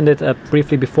 you mentioned it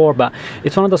briefly before, but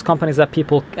it's one of those companies that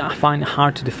people find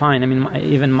hard to define. I mean,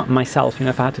 even myself, you know,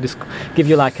 if I had to give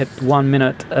you like a 1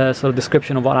 minute sort of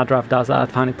description of what Adrev does, I'd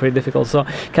find it pretty difficult. So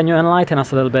can you enlighten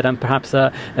us a little bit, and perhaps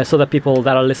so that people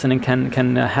that are listening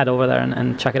can head over there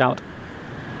and check it out?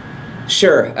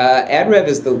 Sure. Adrev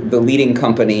is the leading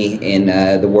company in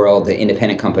the world, the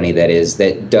independent company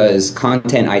that does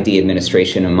content ID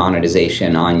administration and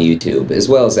monetization on YouTube, as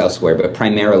well as elsewhere, but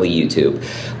primarily YouTube.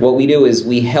 What we do is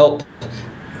we help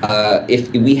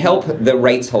the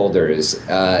rights holders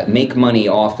make money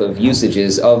off of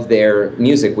usages of their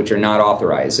music which are not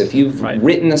authorized. So if you've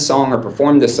written a song or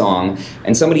performed a song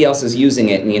and somebody else is using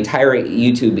it, and the entire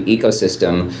YouTube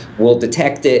ecosystem will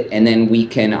detect it, and then we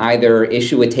can either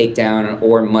issue a takedown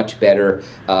or, much better,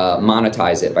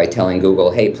 monetize it by telling Google,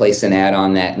 hey, place an ad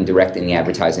on that, and directing the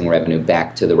advertising revenue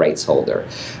back to the rights holder.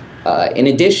 In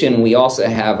addition, we also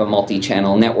have a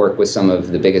multi-channel network with some of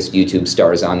the biggest YouTube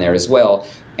stars on there as well,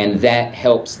 and that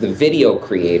helps the video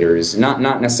creators, not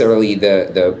necessarily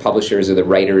the publishers or the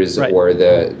writers or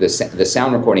the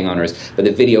sound recording owners, but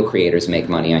the video creators make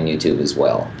money on YouTube as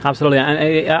well. Absolutely,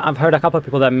 and I've heard a couple of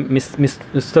people that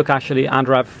mistook actually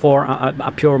Adrev for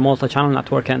a pure multi-channel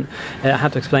network, and I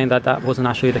had to explain that that wasn't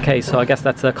actually the case. So I guess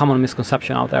that's a common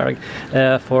misconception out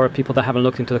there for people that haven't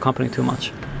looked into the company too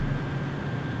much.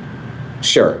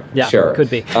 Sure, yeah, sure,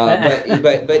 could be.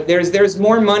 but there's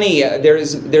more money.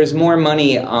 There's more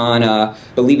money on,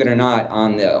 believe it or not,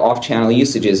 on the off-channel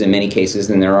usages in many cases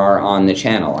than there are on the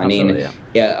channel. I mean,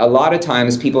 a lot of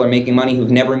times people are making money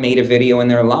who've never made a video in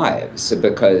their lives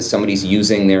because somebody's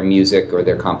using their music or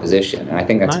their composition, and I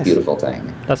think that's a beautiful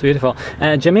thing. That's beautiful.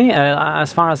 Jimmy,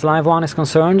 as far as LiveOne is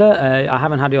concerned, I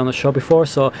haven't had you on the show before,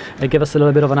 so give us a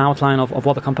little bit of an outline of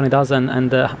what the company does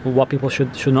and what people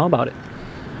should know about it.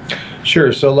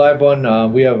 Sure. So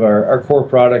LiveOne, we have our core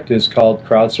product is called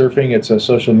Crowdsurfing. It's a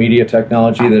social media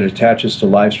technology that attaches to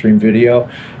live stream video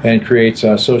and creates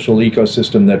a social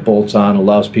ecosystem that bolts on,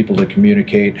 allows people to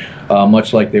communicate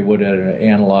much like they would at an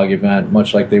analog event,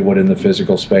 much like they would in the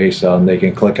physical space. They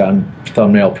can click on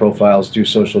thumbnail profiles, do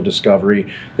social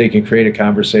discovery. They can create a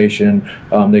conversation.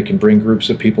 They can bring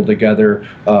groups of people together,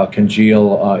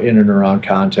 congeal in and around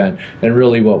content. And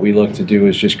really what we look to do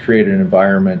is just create an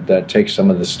environment that takes some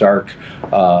of the stark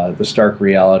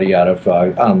reality out of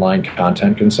online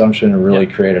content consumption and really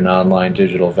create an online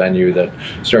digital venue that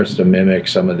starts to mimic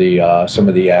some of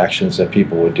the actions that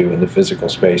people would do in the physical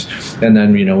space. And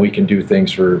then, you know, we can do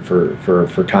things for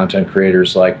content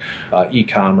creators like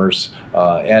e-commerce,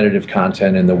 additive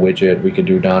content in the widget. We can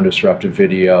do non-disruptive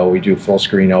video. We do full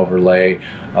screen overlay.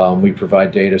 We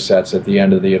provide data sets at the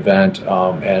end of the event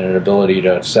and an ability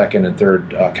to second and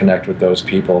third connect with those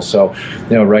people. So,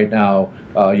 you know, right now,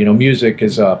 you know, music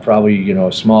is probably, you know,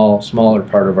 a smaller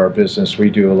part of our business. We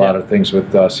do a lot of things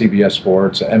with CBS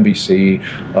Sports, NBC,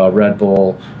 Red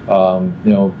Bull, you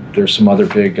know, there's some other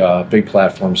big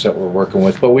platforms that we're working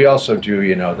with, but we also do,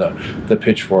 you know, the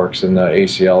Pitchforks and the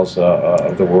ACLs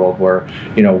of the world, where,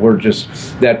 you know, we're just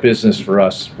that business for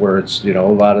us, where it's, you know,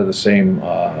 a lot of the same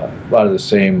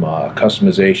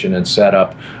customization and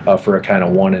setup for a kind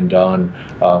of one and done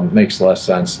makes less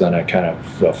sense than a kind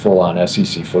of full-on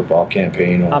SEC football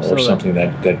campaign or something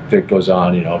that goes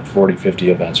on, you know, 40, 50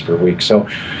 events per week. So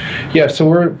yeah, so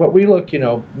we look, you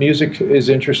know, music is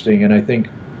interesting, and I think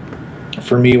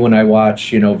for me, when I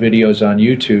watch, you know, videos on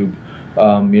YouTube,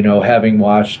 you know,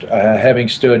 having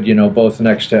stood, you know, both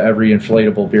next to every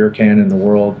inflatable beer can in the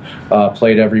world,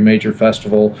 played every major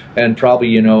festival, and probably,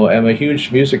 you know, am a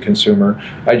huge music consumer.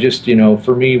 I just, you know,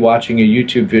 for me, watching a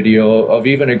YouTube video of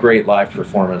even a great live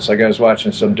performance, like I was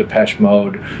watching some Depeche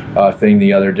Mode thing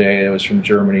the other day. It was from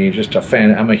Germany. Just a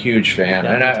fan. I'm a huge fan,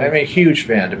 and I'm a huge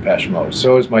fan of Depeche Mode.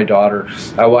 So is my daughter.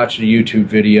 I watched a YouTube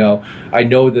video. I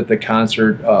know that the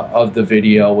concert of the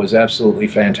video was absolutely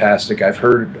fantastic. I've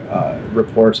heard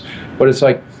reports, but it's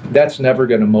like, that's never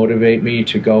going to motivate me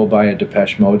to go buy a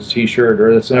Depeche Mode t-shirt,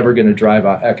 or that's never going to drive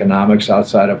economics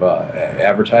outside of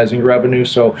advertising revenue.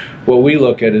 So what we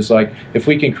look at is, like, if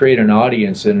we can create an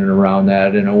audience in and around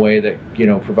that in a way that, you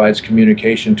know, provides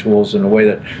communication tools in a way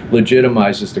that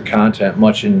legitimizes the content,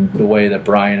 much in the way that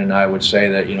Brian and I would say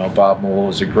that, you know, Bob Mould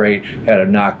was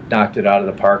knocked it out of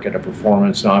the park at a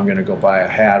performance, now I'm going to go buy a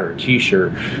hat or a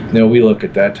t-shirt. You know, we look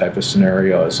at that type of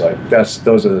scenario as like,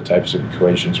 those are the types of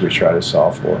equations we try to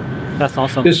solve for. That's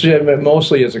awesome. This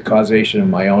mostly as a causation of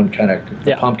my own kind of.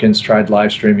 The Pumpkins tried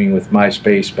live streaming with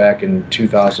MySpace back in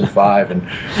 2005, and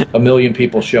 1 million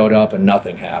people showed up and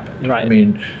nothing happened. Right. I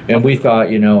mean, and we thought,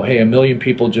 you know, hey, 1 million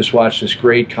people just watched this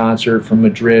great concert from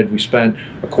Madrid. We spent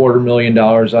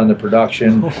 $250,000 on the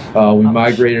production. We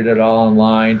migrated it all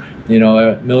online. You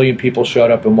know, 1 million people showed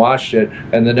up and watched it,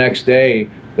 and the next day,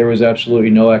 there was absolutely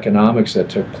no economics that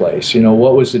took place. You know,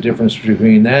 what was the difference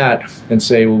between that and,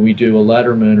 say, when we do a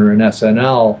Letterman or an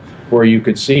SNL, where you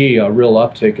could see a real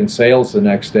uptick in sales the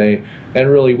next day? And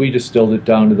really, we distilled it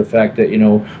down to the fact that, you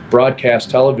know, broadcast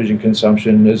television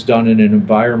consumption is done in an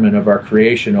environment of our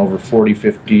creation over 40,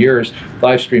 50 years.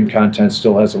 Live stream content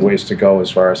still has a ways to go as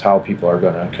far as how people are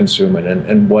going to consume it,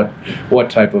 and what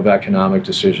type of economic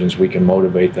decisions we can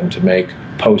motivate them to make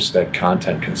post that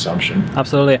content consumption.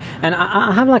 Absolutely. And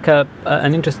I have like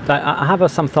an interest. I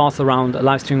have some thoughts around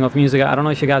live streaming of music. I don't know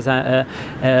if you guys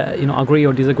you know, agree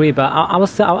or disagree, but I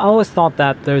always thought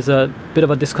that there's a bit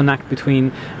of a disconnect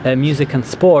between music and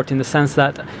sport, in the sense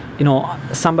that, you know,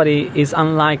 somebody is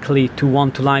unlikely to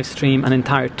want to live stream an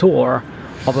entire tour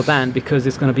of a band because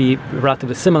it's going to be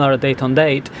relatively similar date on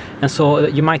date, and so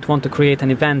you might want to create an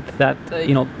event that,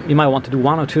 you know, you might want to do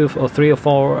 1 or 2 or 3 or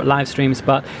 4 live streams,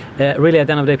 but really at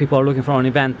the end of the day, people are looking for an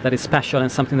event that is special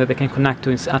and something that they can connect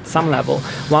to at some level.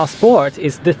 While sport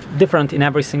is different in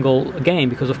every single game,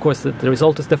 because of course the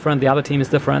result is different, the other team is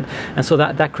different, and so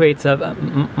that creates a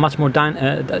much more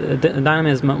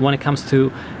dynamism when it comes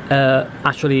to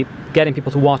actually getting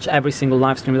people to watch every single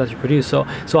live stream that you produce. So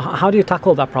how do you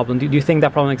tackle that problem? Do you think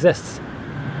that problem exists?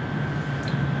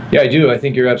 Yeah, I do. I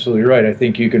think you're absolutely right. I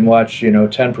think you can watch, you know,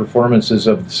 10 performances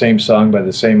of the same song by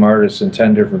the same artist in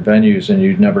 10 different venues, and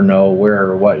you'd never know where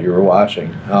or what you were watching.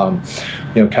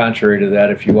 You know, contrary to that,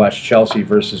 if you watch Chelsea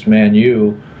versus Man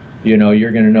U, you know,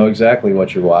 you're going to know exactly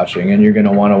what you're watching, and you're going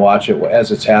to want to watch it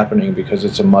as it's happening, because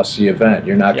it's a must-see event.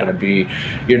 You're not going to be,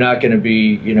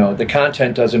 you know, the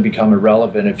content doesn't become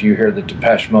irrelevant if you hear the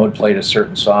Depeche Mode played a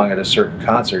certain song at a certain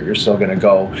concert. You're still going to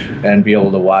go and be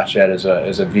able to watch that as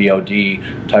a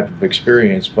VOD type of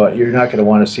experience, but you're not going to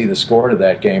want to see the score to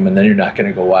that game, and then you're not going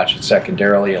to go watch it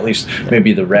secondarily. At least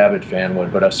maybe the rabid fan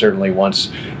would, but certainly once,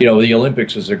 you know, the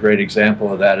Olympics is a great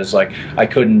example of that. Is like, I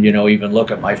couldn't, you know, even look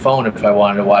at my phone if I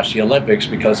wanted to watch the Olympics,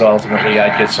 because ultimately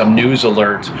I'd get some news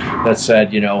alert that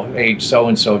said, you know, hey,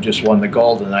 so-and-so just won the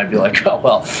gold, and I'd be like, oh,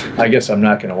 well, I guess I'm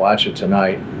not going to watch it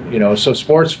tonight. You know, so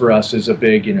sports for us is a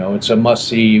big, you know, it's a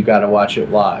must-see. You got to watch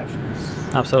it live.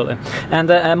 Absolutely.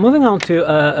 And moving on to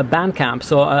Bandcamp.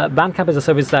 So Bandcamp is a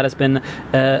service that has been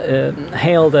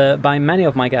hailed by many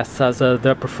of my guests as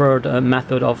their preferred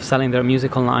method of selling their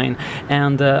music online,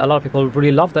 and a lot of people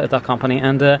really love that company.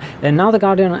 And now The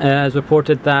Guardian has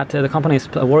reported that the company is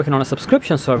working on a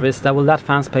subscription service that will let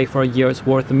fans pay for a year's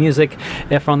worth of music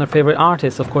from their favorite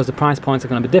artists. Of course, the price points are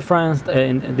going to be different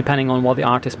depending on what the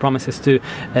artist promises to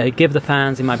give the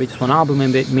fans. It might be just one album,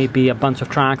 it may be a bunch of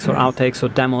tracks or outtakes or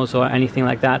demos or anything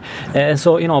like that. And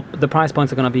so, you know, the price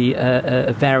points are going to be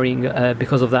varying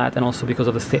because of that, and also because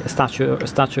of the stature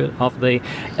of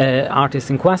the artist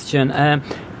in question.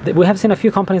 we have seen a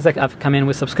few companies that have come in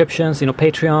with subscriptions.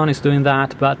 Patreon is doing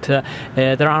that, but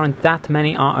there aren't that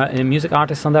many music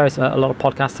artists on there. It's a lot of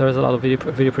podcasters, a lot of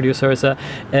video producers.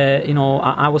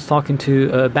 I was talking to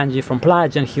Benji from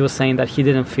Pledge, and he was saying that he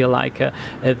didn't feel like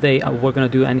they were going to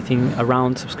do anything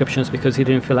around subscriptions because he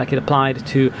didn't feel like it applied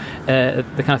to the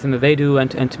kind of thing that they do,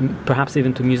 and to perhaps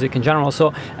even to music in general.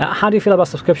 So how do you feel about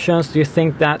subscriptions? Do you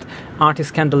think that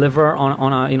artists can deliver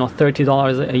on a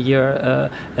 $30 a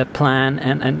year plan,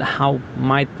 and how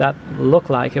might that look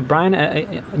like? Brian,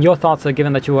 your thoughts,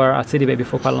 given that you were at CD Baby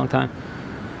for quite a long time.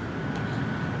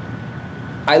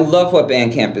 I love what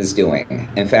Bandcamp is doing.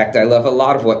 In fact, I love a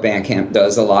lot of what Bandcamp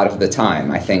does a lot of the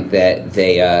time. I think that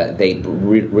they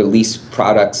release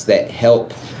products that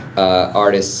help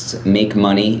artists make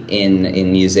money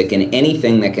in music, and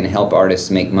anything that can help artists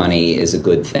make money is a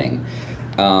good thing.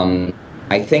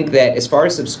 I think that as far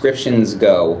as subscriptions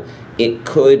go,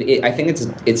 I think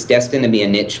it's destined to be a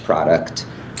niche product.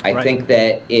 I think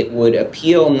that it would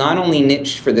appeal not only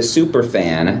niche for the super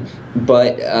fan,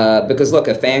 but because look,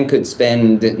 a fan could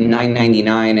spend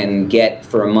 $9.99 and get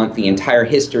for a month the entire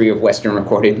history of Western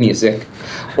recorded music,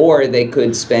 or they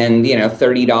could spend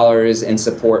 $30 and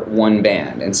support one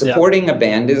band. And supporting a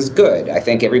band is good. I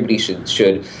think everybody should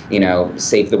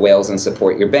save the whales and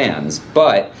support your bands.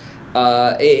 But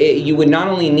you would not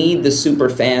only need the super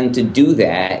fan to do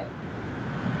that,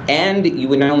 and you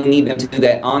would not only need them to do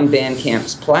that on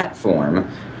Bandcamp's platform,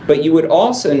 but you would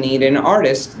also need an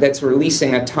artist that's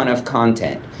releasing a ton of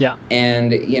content. Yeah.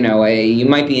 And you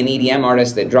might be an EDM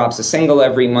artist that drops a single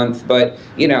every month, but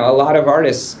a lot of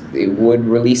artists would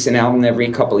release an album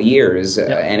every couple of years,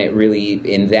 and it really,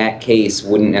 in that case,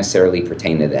 wouldn't necessarily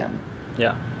pertain to them.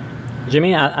 Yeah.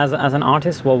 Jimmy, as an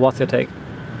artist, well, what's your take?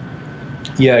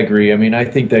 Yeah, I agree. I mean, I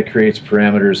think that creates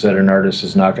parameters that an artist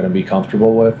is not going to be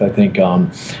comfortable with. I think,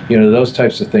 those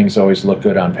types of things always look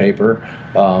good on paper,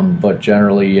 but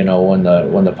generally, when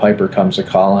the piper comes a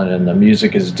calling and the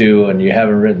music is due and you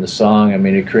haven't written the song, I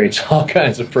mean, it creates all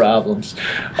kinds of problems.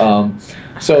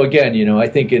 So again, I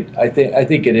think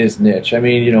it is niche. I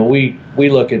mean, we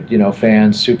look at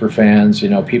fans, super fans,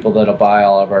 people that'll buy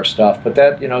all of our stuff, but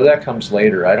that comes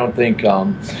later. I don't think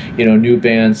new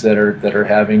bands that are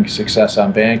having success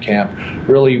on Bandcamp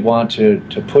really want to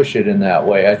push it in that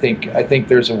way. I think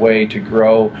there's a way to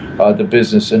grow the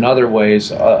business in other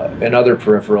ways, in other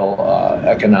peripheral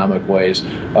economic ways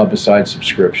besides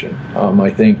subscription. I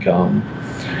think.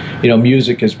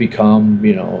 Music has become,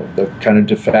 the kind of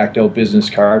de facto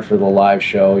business card for the live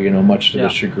show, much to the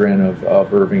chagrin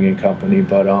of Irving and company.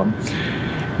 But,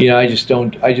 I just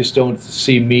don't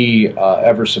see me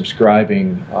ever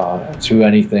subscribing to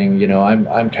anything.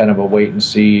 I'm kind of a wait and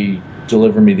see.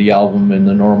 Deliver me the album in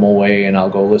the normal way, and I'll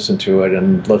go listen to it,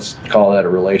 and let's call that a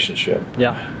relationship.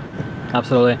 Yeah.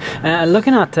 Absolutely.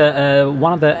 Looking at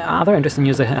one of the other interesting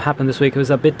news that happened this week was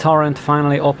that BitTorrent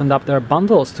finally opened up their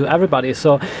bundles to everybody.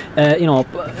 So,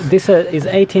 this is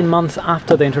 18 months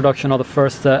after the introduction of the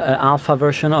first alpha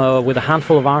version with a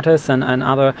handful of artists and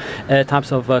other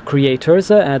types of creators.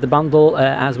 The bundle,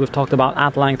 as we've talked about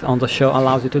at length on the show,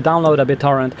 allows you to download a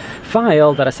BitTorrent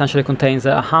file that essentially contains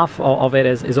half of it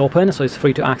is open, so it's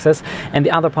free to access, and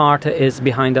the other part is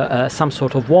behind some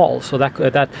sort of wall. So that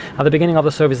at the beginning of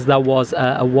the service, that was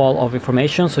a wall of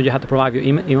information, so you had to provide your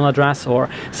email address or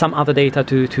some other data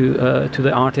to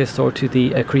the artist or to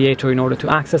the creator in order to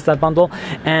access that bundle.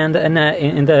 And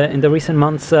in the recent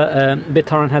months,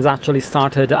 BitTorrent has actually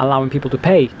started allowing people to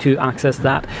pay to access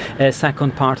that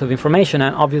second part of information.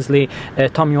 And obviously,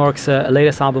 Tom York's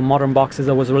latest album, Modern Boxes,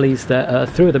 that was released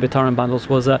through the BitTorrent bundles,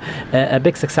 was a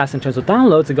big success in terms of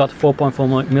downloads. It got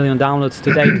 4.4 million downloads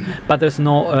to date, but there's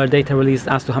no data released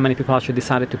as to how many people actually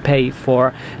decided to pay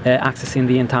for accessing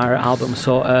the entire album.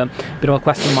 So a bit of a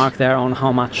question mark there on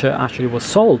how much actually was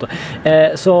sold.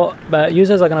 So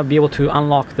users are going to be able to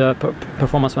unlock the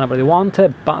performance whenever they want,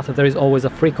 but there is always a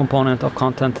free component of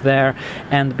content there,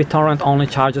 and BitTorrent only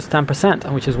charges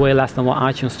 10%, which is way less than what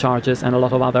iTunes charges and a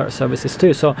lot of other services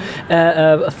too. So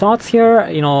thoughts here,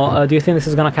 do you think this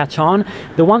is going to catch on?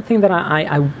 The one thing that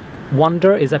I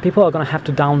wonder is that people are going to have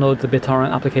to download the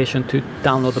BitTorrent application to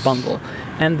download the bundle,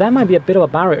 and that might be a bit of a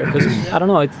barrier, because I don't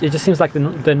know, it just seems like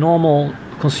the normal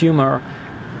consumer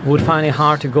would find it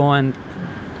hard to go and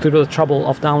through the trouble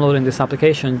of downloading this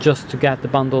application just to get the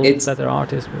bundle that their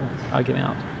artists are giving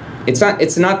out.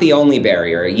 It's not the only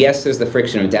barrier. Yes, there's the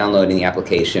friction of downloading the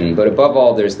application, but above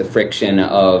all, there's the friction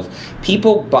of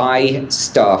people buy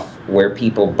stuff where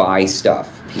people buy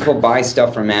stuff. People buy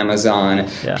stuff from Amazon.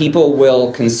 Yeah. People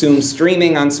will consume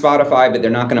streaming on Spotify, but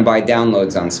they're not going to buy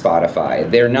downloads on Spotify.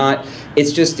 They're not.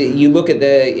 It's just, you look at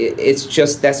it's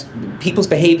just, that's, people's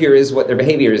behavior is what their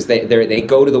behavior is. They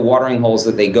go to the watering holes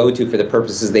that they go to for the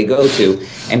purposes they go to,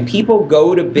 and people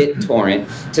go to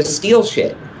BitTorrent to steal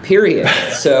shit. Period.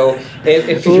 So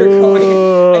if you're going,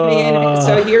 I mean,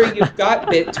 so here you've got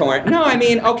BitTorrent. No, I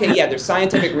mean, okay, yeah, there's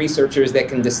scientific researchers that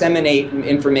can disseminate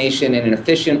information in an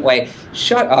efficient way.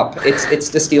 Shut up. It's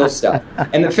to steal stuff.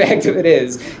 And the fact of it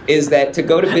is that to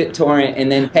go to BitTorrent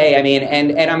and then pay, I mean,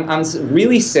 and I'm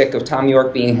really sick of Tom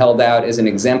York being held out as an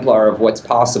exemplar of what's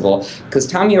possible, because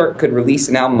Tom York could release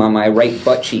an album on my right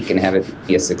butt cheek and have it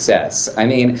be a success. I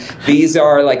mean, these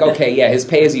are like, okay, yeah, his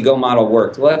pay-as-you-go model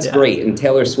worked. Well, that's great. And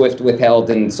Taylor Swift withheld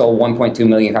and sold 1.2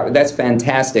 million copies. That's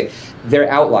fantastic. They're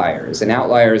outliers, and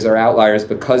outliers are outliers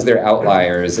because they're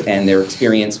outliers, and their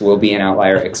experience will be an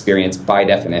outlier experience by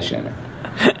definition.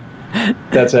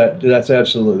 That's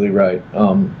absolutely right,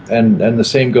 and the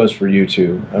same goes for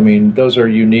YouTube. I mean, those are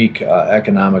unique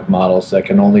economic models that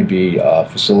can only be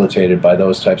facilitated by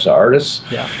those types of artists.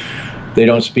 Yeah. They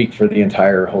don't speak for the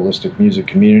entire holistic music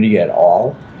community at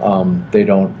all. They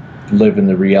don't live in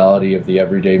the reality of the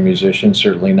everyday musician,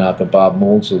 certainly not the Bob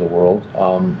Moulds of the world.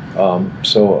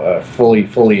 So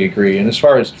fully agree. And as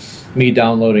far as me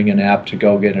downloading an app to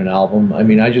go get an album, I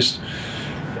mean, I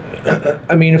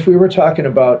mean, if we were talking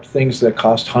about things that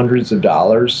cost hundreds of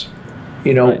dollars,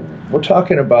 you know, we're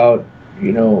talking about,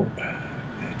 you know,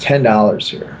 $10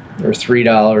 here or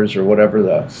 $3 or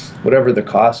whatever the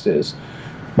cost is.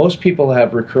 Most people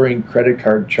have recurring credit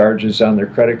card charges on their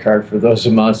credit card for those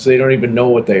amounts. They don't even know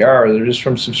what they are. They're just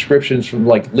from subscriptions from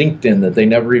like LinkedIn that they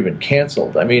never even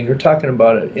canceled. I mean, we're talking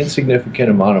about an insignificant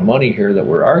amount of money here that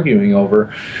we're arguing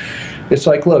over. It's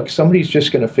like, look, somebody's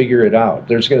just going to figure it out.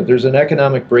 There's an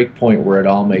economic break point where it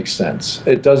all makes sense.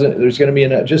 It doesn't. There's going to be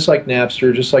just like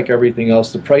Napster, just like everything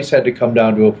else. The price had to come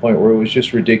down to a point where it was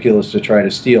just ridiculous to try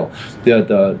to steal.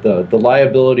 The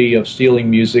liability of stealing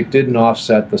music didn't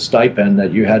offset the stipend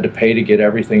that you had to pay to get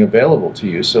everything available to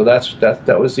you. So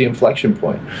that was the inflection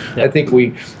point. Yeah. I think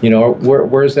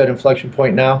where's that inflection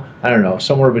point now? I don't know,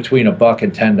 somewhere between $1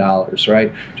 and $10,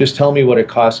 right? Just tell me what it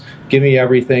costs. Give me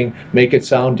everything. Make it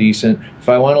sound decent. If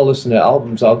I want to listen to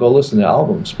albums, I'll go listen to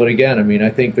albums. But again, I mean, I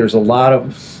think there's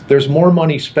more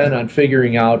money spent on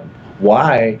figuring out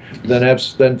why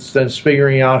than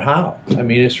figuring out how. I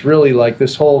mean, it's really like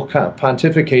this whole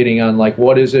pontificating on like,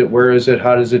 what is it, where is it,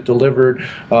 how does it delivered,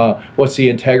 what's the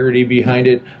integrity behind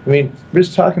it. I mean, we're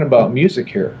just talking about music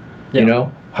here, you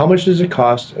know? How much does it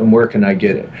cost and where can I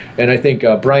get it? And I think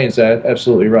Brian's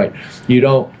absolutely right.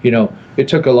 It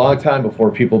took a long time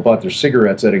before people bought their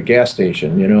cigarettes at a gas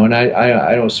station, you know, and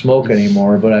I don't smoke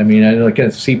anymore, but I mean, I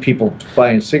can see people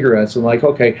buying cigarettes and like,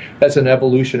 okay, that's an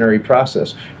evolutionary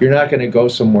process. You're not going to go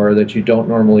somewhere that you don't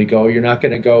normally go. You're not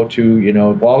going to go to, you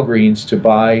know, Walgreens to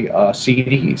buy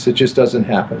CDs. It just doesn't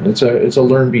happen. It's a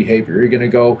learned behavior. You're going to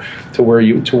go to where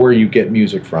you get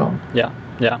music from. Yeah.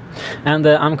 Yeah, and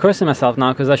I'm cursing myself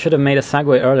now because I should have made a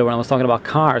segue earlier when I was talking about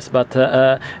cars, but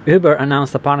Uber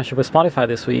announced a partnership with Spotify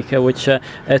this week, which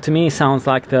to me sounds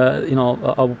like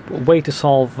a way to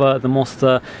solve the most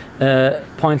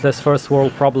pointless first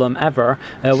world problem ever,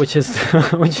 which is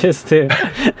to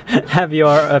have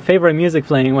your favorite music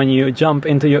playing when you jump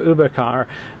into your Uber car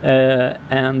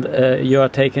and you are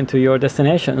taken to your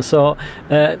destination. So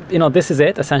this is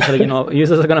it essentially.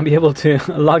 Users are going to be able to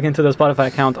log into the Spotify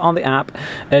account on the app.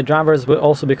 Drivers will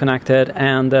also be connected,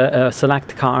 and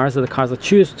select cars, the cars that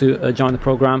choose to join the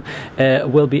program,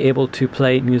 will be able to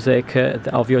play music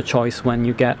of your choice when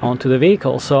you get onto the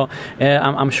vehicle. So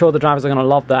I'm sure the drivers are going to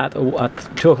love that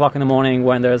at 2 o'clock in the morning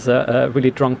when there's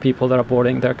really drunk people that are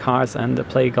boarding their cars and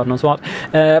play God knows what.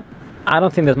 I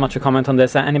don't think there's much to comment on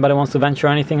this. Anybody wants to venture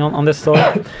anything on this story?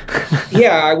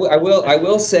 Yeah, I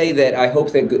will say that I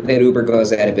hope that Uber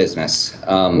goes out of business.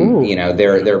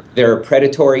 They're a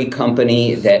predatory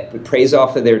company that preys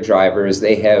off of their drivers.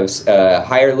 They have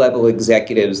higher level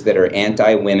executives that are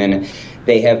anti-women.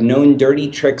 They have known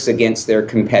dirty tricks against their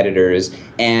competitors,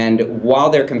 and while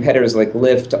their competitors like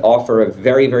Lyft offer a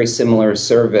very, very similar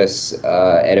service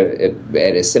at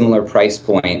a similar price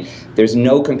point, there's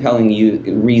no compelling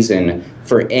reason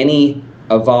for any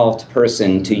evolved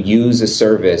person to use a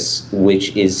service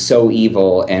which is so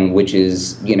evil and which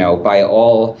is, by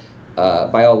all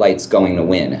lights going to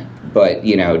win. But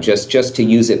just to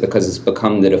use it because it's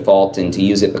become the default and to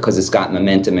use it because it's got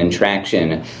momentum and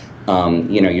traction.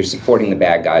 You're supporting the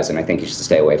bad guys, and I think you should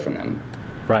stay away from them.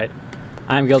 Right.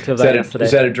 I'm guilty of that yesterday.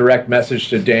 Is that a direct message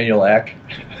to Daniel Eck?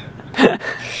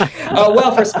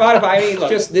 Well, for Spotify, I mean, look,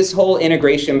 just this whole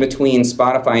integration between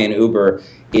Spotify and Uber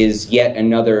is yet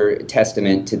another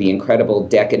testament to the incredible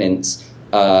decadence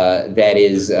that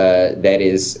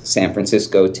is San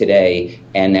Francisco today,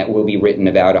 and that will be written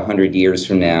about 100 years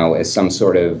from now as some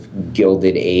sort of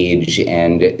gilded age,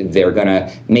 and they're going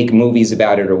to make movies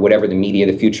about it or whatever the media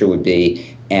of the future would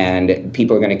be, and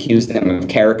people are going to accuse them of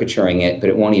caricaturing it, but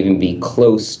it won't even be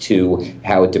close to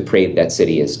how depraved that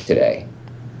city is today.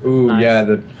 Ooh, nice. Yeah,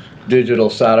 the digital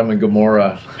Sodom and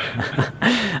Gomorrah.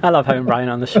 I love having Brian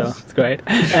on the show. It's great.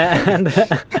 And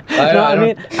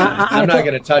I'm not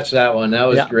going to touch that one. That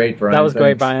was great, Brian. That was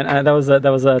great, Brian. That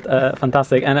was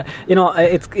fantastic. And you know,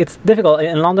 it's difficult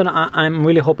in London. I'm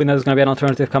really hoping there's going to be an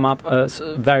alternative come up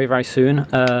very, very soon.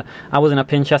 I was in a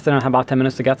pinch yesterday and I had about 10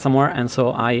 minutes to get somewhere, and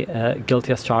so I,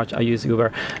 guilty as charged, I use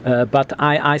Uber. But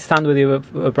I stand with you,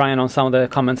 Brian, on some of the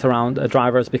comments around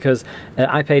drivers, because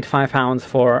I paid £5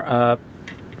 for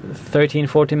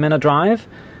 13-14 minute drive.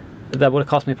 That would have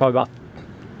cost me probably about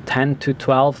 10 to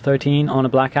 12, 13 on a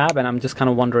black cab, and I'm just kind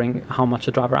of wondering how much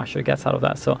a driver actually gets out of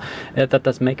that. So that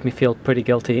does make me feel pretty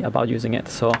guilty about using it.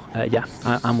 So yeah,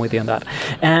 I'm with you on that.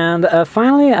 And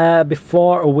finally,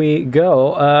 before we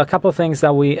go, a couple of things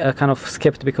that we kind of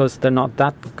skipped because they're not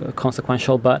that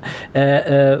consequential, but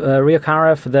Rio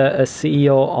Karev, the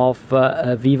CEO of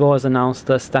VEVO, has announced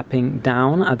stepping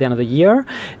down at the end of the year,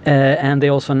 and they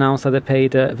also announced that they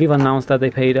paid, VEVO announced that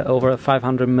they paid over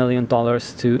 $500 million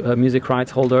to music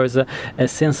rights holders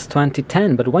since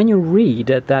 2010. But when you read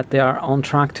that they are on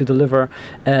track to deliver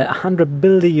 100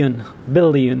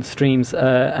 billion streams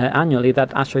annually,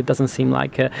 that actually doesn't seem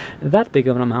like that big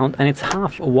of an amount, and it's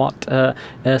half what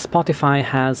Spotify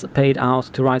has paid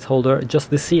out to rights holder just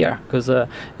this year, because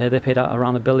they paid out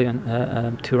around $1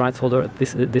 billion to rights holder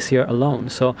this year alone.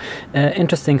 So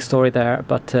interesting story there,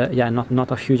 but yeah, not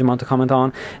a huge amount to comment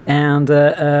on. And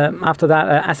after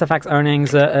that, SFX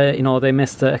earnings, you know, they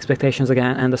missed expectations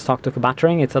again, and the stock took a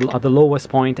battering. It's at the lowest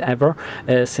point ever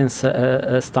since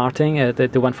starting. They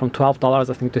went from $12,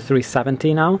 I think, to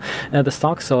 $3.70 now, the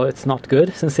stock. So it's not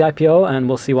good since the IPO, and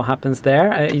we'll see what happens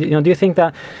there. You know, do you think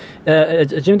that,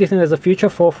 Jim, do you think there's a future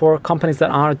for companies that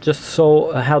are just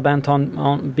so hell-bent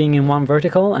on being in one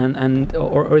vertical,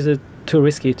 or is it too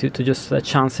risky to just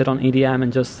chance it on EDM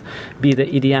and just be the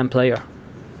EDM player?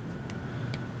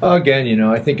 Again, you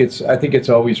know, I think it's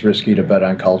always risky to bet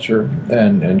on culture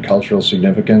and cultural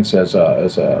significance as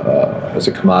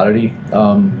a commodity.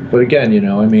 But again, you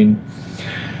know, I mean,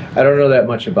 I don't know that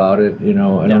much about it. You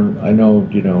know, I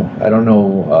don't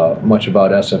know much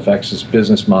about SFX's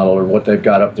business model or what they've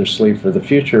got up their sleeve for the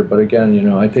future. But again, you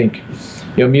know, I think,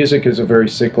 you know, music is a very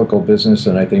cyclical business,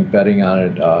 and I think betting on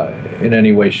it in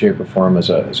any way, shape, or form as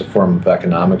a form of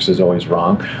economics is always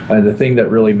wrong. And the thing that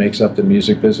really makes up the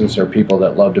music business are people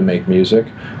that love to make music.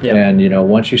 Yep. And you know,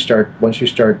 once you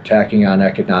start tacking on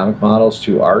economic models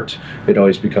to art, it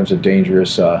always becomes a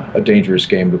dangerous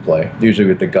game to play. Usually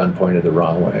with the gun pointed the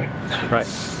wrong way. Right.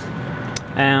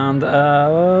 And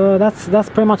that's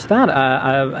pretty much that,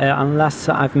 unless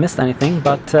I've missed anything.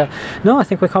 But no, I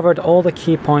think we covered all the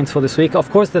key points for this week.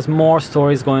 Of course, there's more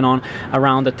stories going on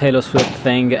around the Taylor Swift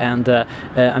thing, and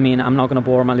I mean, I'm not going to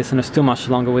bore my listeners too much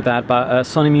longer with that, but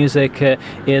Sony Music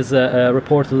is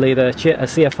reportedly the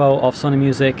CFO of Sony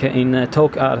Music in the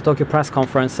Tokyo press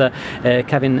conference.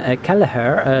 Kevin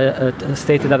Kelleher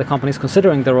stated that the company is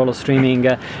considering the role of streaming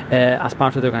as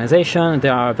part of the organization. They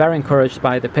are very encouraged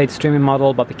by the paid streaming model,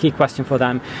 but the key question for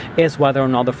them is whether or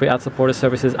not the free ad-supported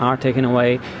services are taken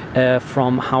away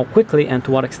from how quickly and to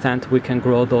what extent we can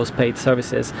grow those paid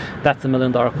services. That's the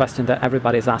million-dollar question that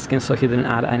everybody is asking, so he didn't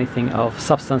add anything of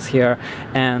substance here.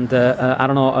 And I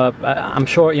don't know, I'm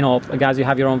sure, you know, guys, you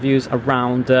have your own views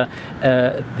around the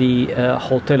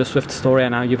whole Taylor Swift story,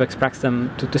 and now you've expressed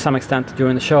them to some extent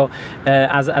during the show.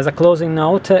 As a closing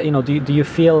note, you know, do you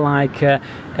feel like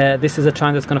this is a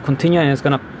trend that's going to continue and it's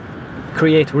going to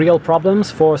create real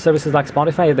problems for services like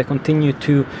Spotify if they continue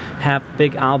to have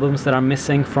big albums that are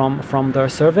missing from their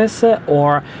service,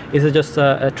 or is it just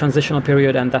a transitional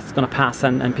period and that's going to pass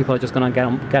and people are just going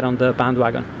to get on the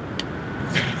bandwagon?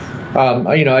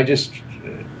 You know, I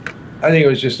think it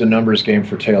was just a numbers game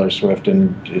for Taylor Swift,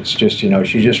 and it's just, you know,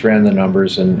 she just ran the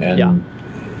numbers, and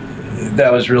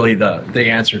that was really the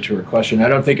answer to her question. I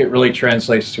don't think it really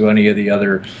translates to any of the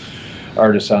other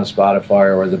artists on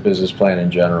Spotify or the business plan in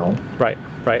general. Right.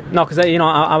 No, because you know,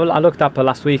 I looked up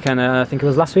last week, and I think it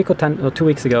was last week or 2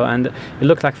 weeks ago, and it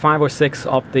looked like 5 or 6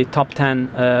 of the top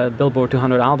 10 Billboard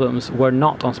 200 albums were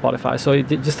not on Spotify. So it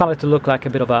just started to look like a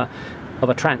bit of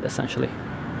a trend, essentially.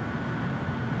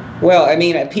 Well, I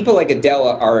mean, people like Adele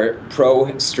are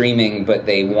pro-streaming, but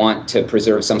they want to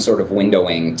preserve some sort of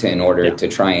windowing in order to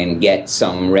try and get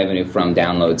some revenue from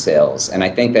download sales. And I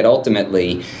think that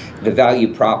ultimately the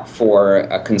value prop for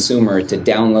a consumer to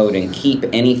download and keep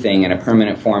anything in a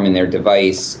permanent form in their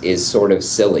device is sort of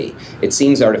silly. It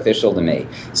seems artificial to me.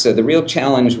 So the real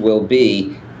challenge will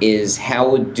be is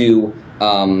how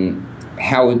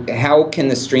can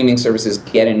the streaming services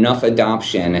get enough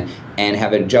adoption and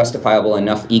have a justifiable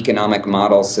enough economic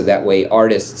model so that way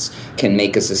artists can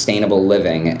make a sustainable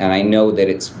living. And I know that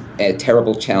it's a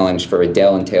terrible challenge for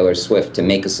Adele and Taylor Swift to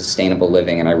make a sustainable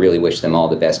living, and I really wish them all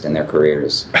the best in their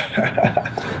careers.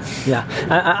 Yeah,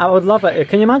 I would love it.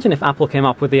 Can you imagine if Apple came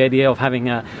up with the idea of having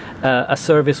a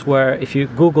service where if you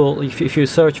Google, if you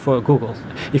search for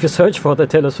the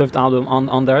Taylor Swift album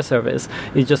on their service,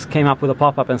 it just came up with a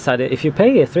pop-up and said, if you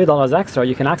pay $3 extra,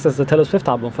 you can access the Taylor Swift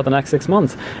album for the next 6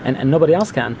 months, and nobody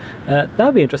else can. That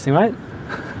would be interesting, right?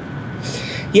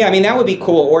 Yeah, I mean, that would be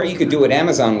cool. Or you could do what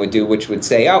Amazon would do, which would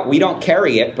say, oh, we don't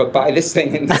carry it, but buy this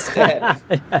thing instead.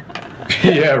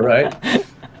 Yeah, right.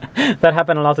 That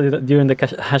happened a lot during the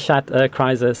Hachette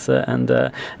crisis, and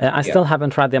I still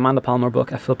haven't read the Amanda Palmer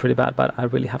book. I feel pretty bad, but I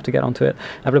really have to get onto it.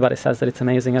 Everybody says that it's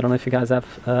amazing. I don't know if you guys are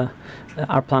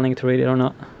planning to read it or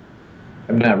not.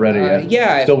 I'm not ready yet.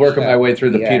 Yeah, still working my way through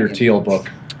the Peter Thiel book.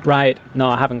 Right. No,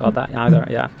 I haven't got that either.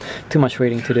 Yeah, too much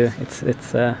reading to do. It's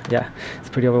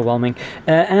pretty overwhelming.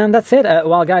 And that's it.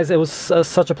 Well, guys, it was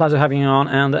such a pleasure having you on.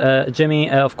 And Jimmy,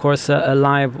 of course,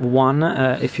 LiveOne.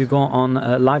 If you go on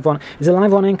LiveOne, is it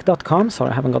liveoneinc.com?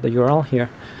 Sorry, I haven't got the URL here.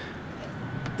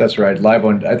 That's right.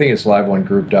 LiveOne. I think it's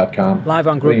liveonegroup.com.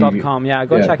 LiveOneGroup.com. Yeah,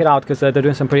 go check it out because they're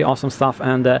doing some pretty awesome stuff,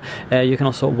 and you can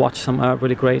also watch some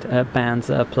really great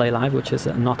bands play live, which is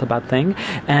not a bad thing,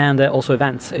 and also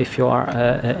events if you are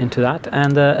into that.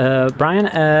 And Brian,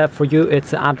 for you,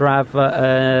 it's adrev.com.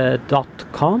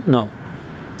 No.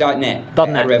 .net.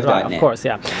 .net, right, of course,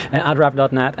 yeah.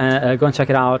 Adrev.net. Go and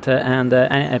check it out. And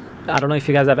I don't know if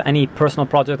you guys have any personal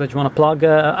project that you want to plug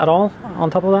at all on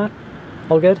top of that.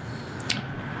 All good?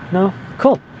 No?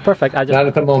 Cool. Perfect. Not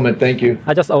at the moment, thank you.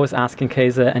 I just always ask in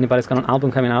case anybody's got an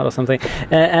album coming out or something.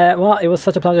 Well, it was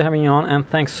such a pleasure having you on, and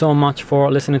thanks so much for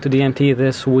listening to DMT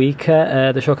this week.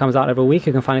 The show comes out every week.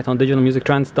 You can find it on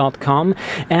digitalmusictrends.com.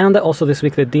 And also this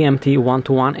week, the DMT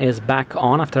 1-to-1 is back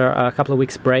on after a couple of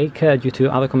weeks break due to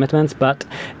other commitments. But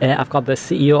I've got the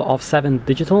CEO of 7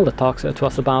 Digital that talks to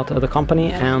us about the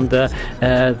company and the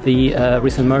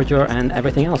recent merger and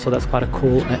everything else. So that's quite a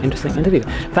cool, interesting interview.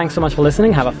 Thanks so much for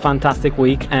listening. Have a fantastic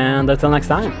week. And until next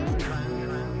time.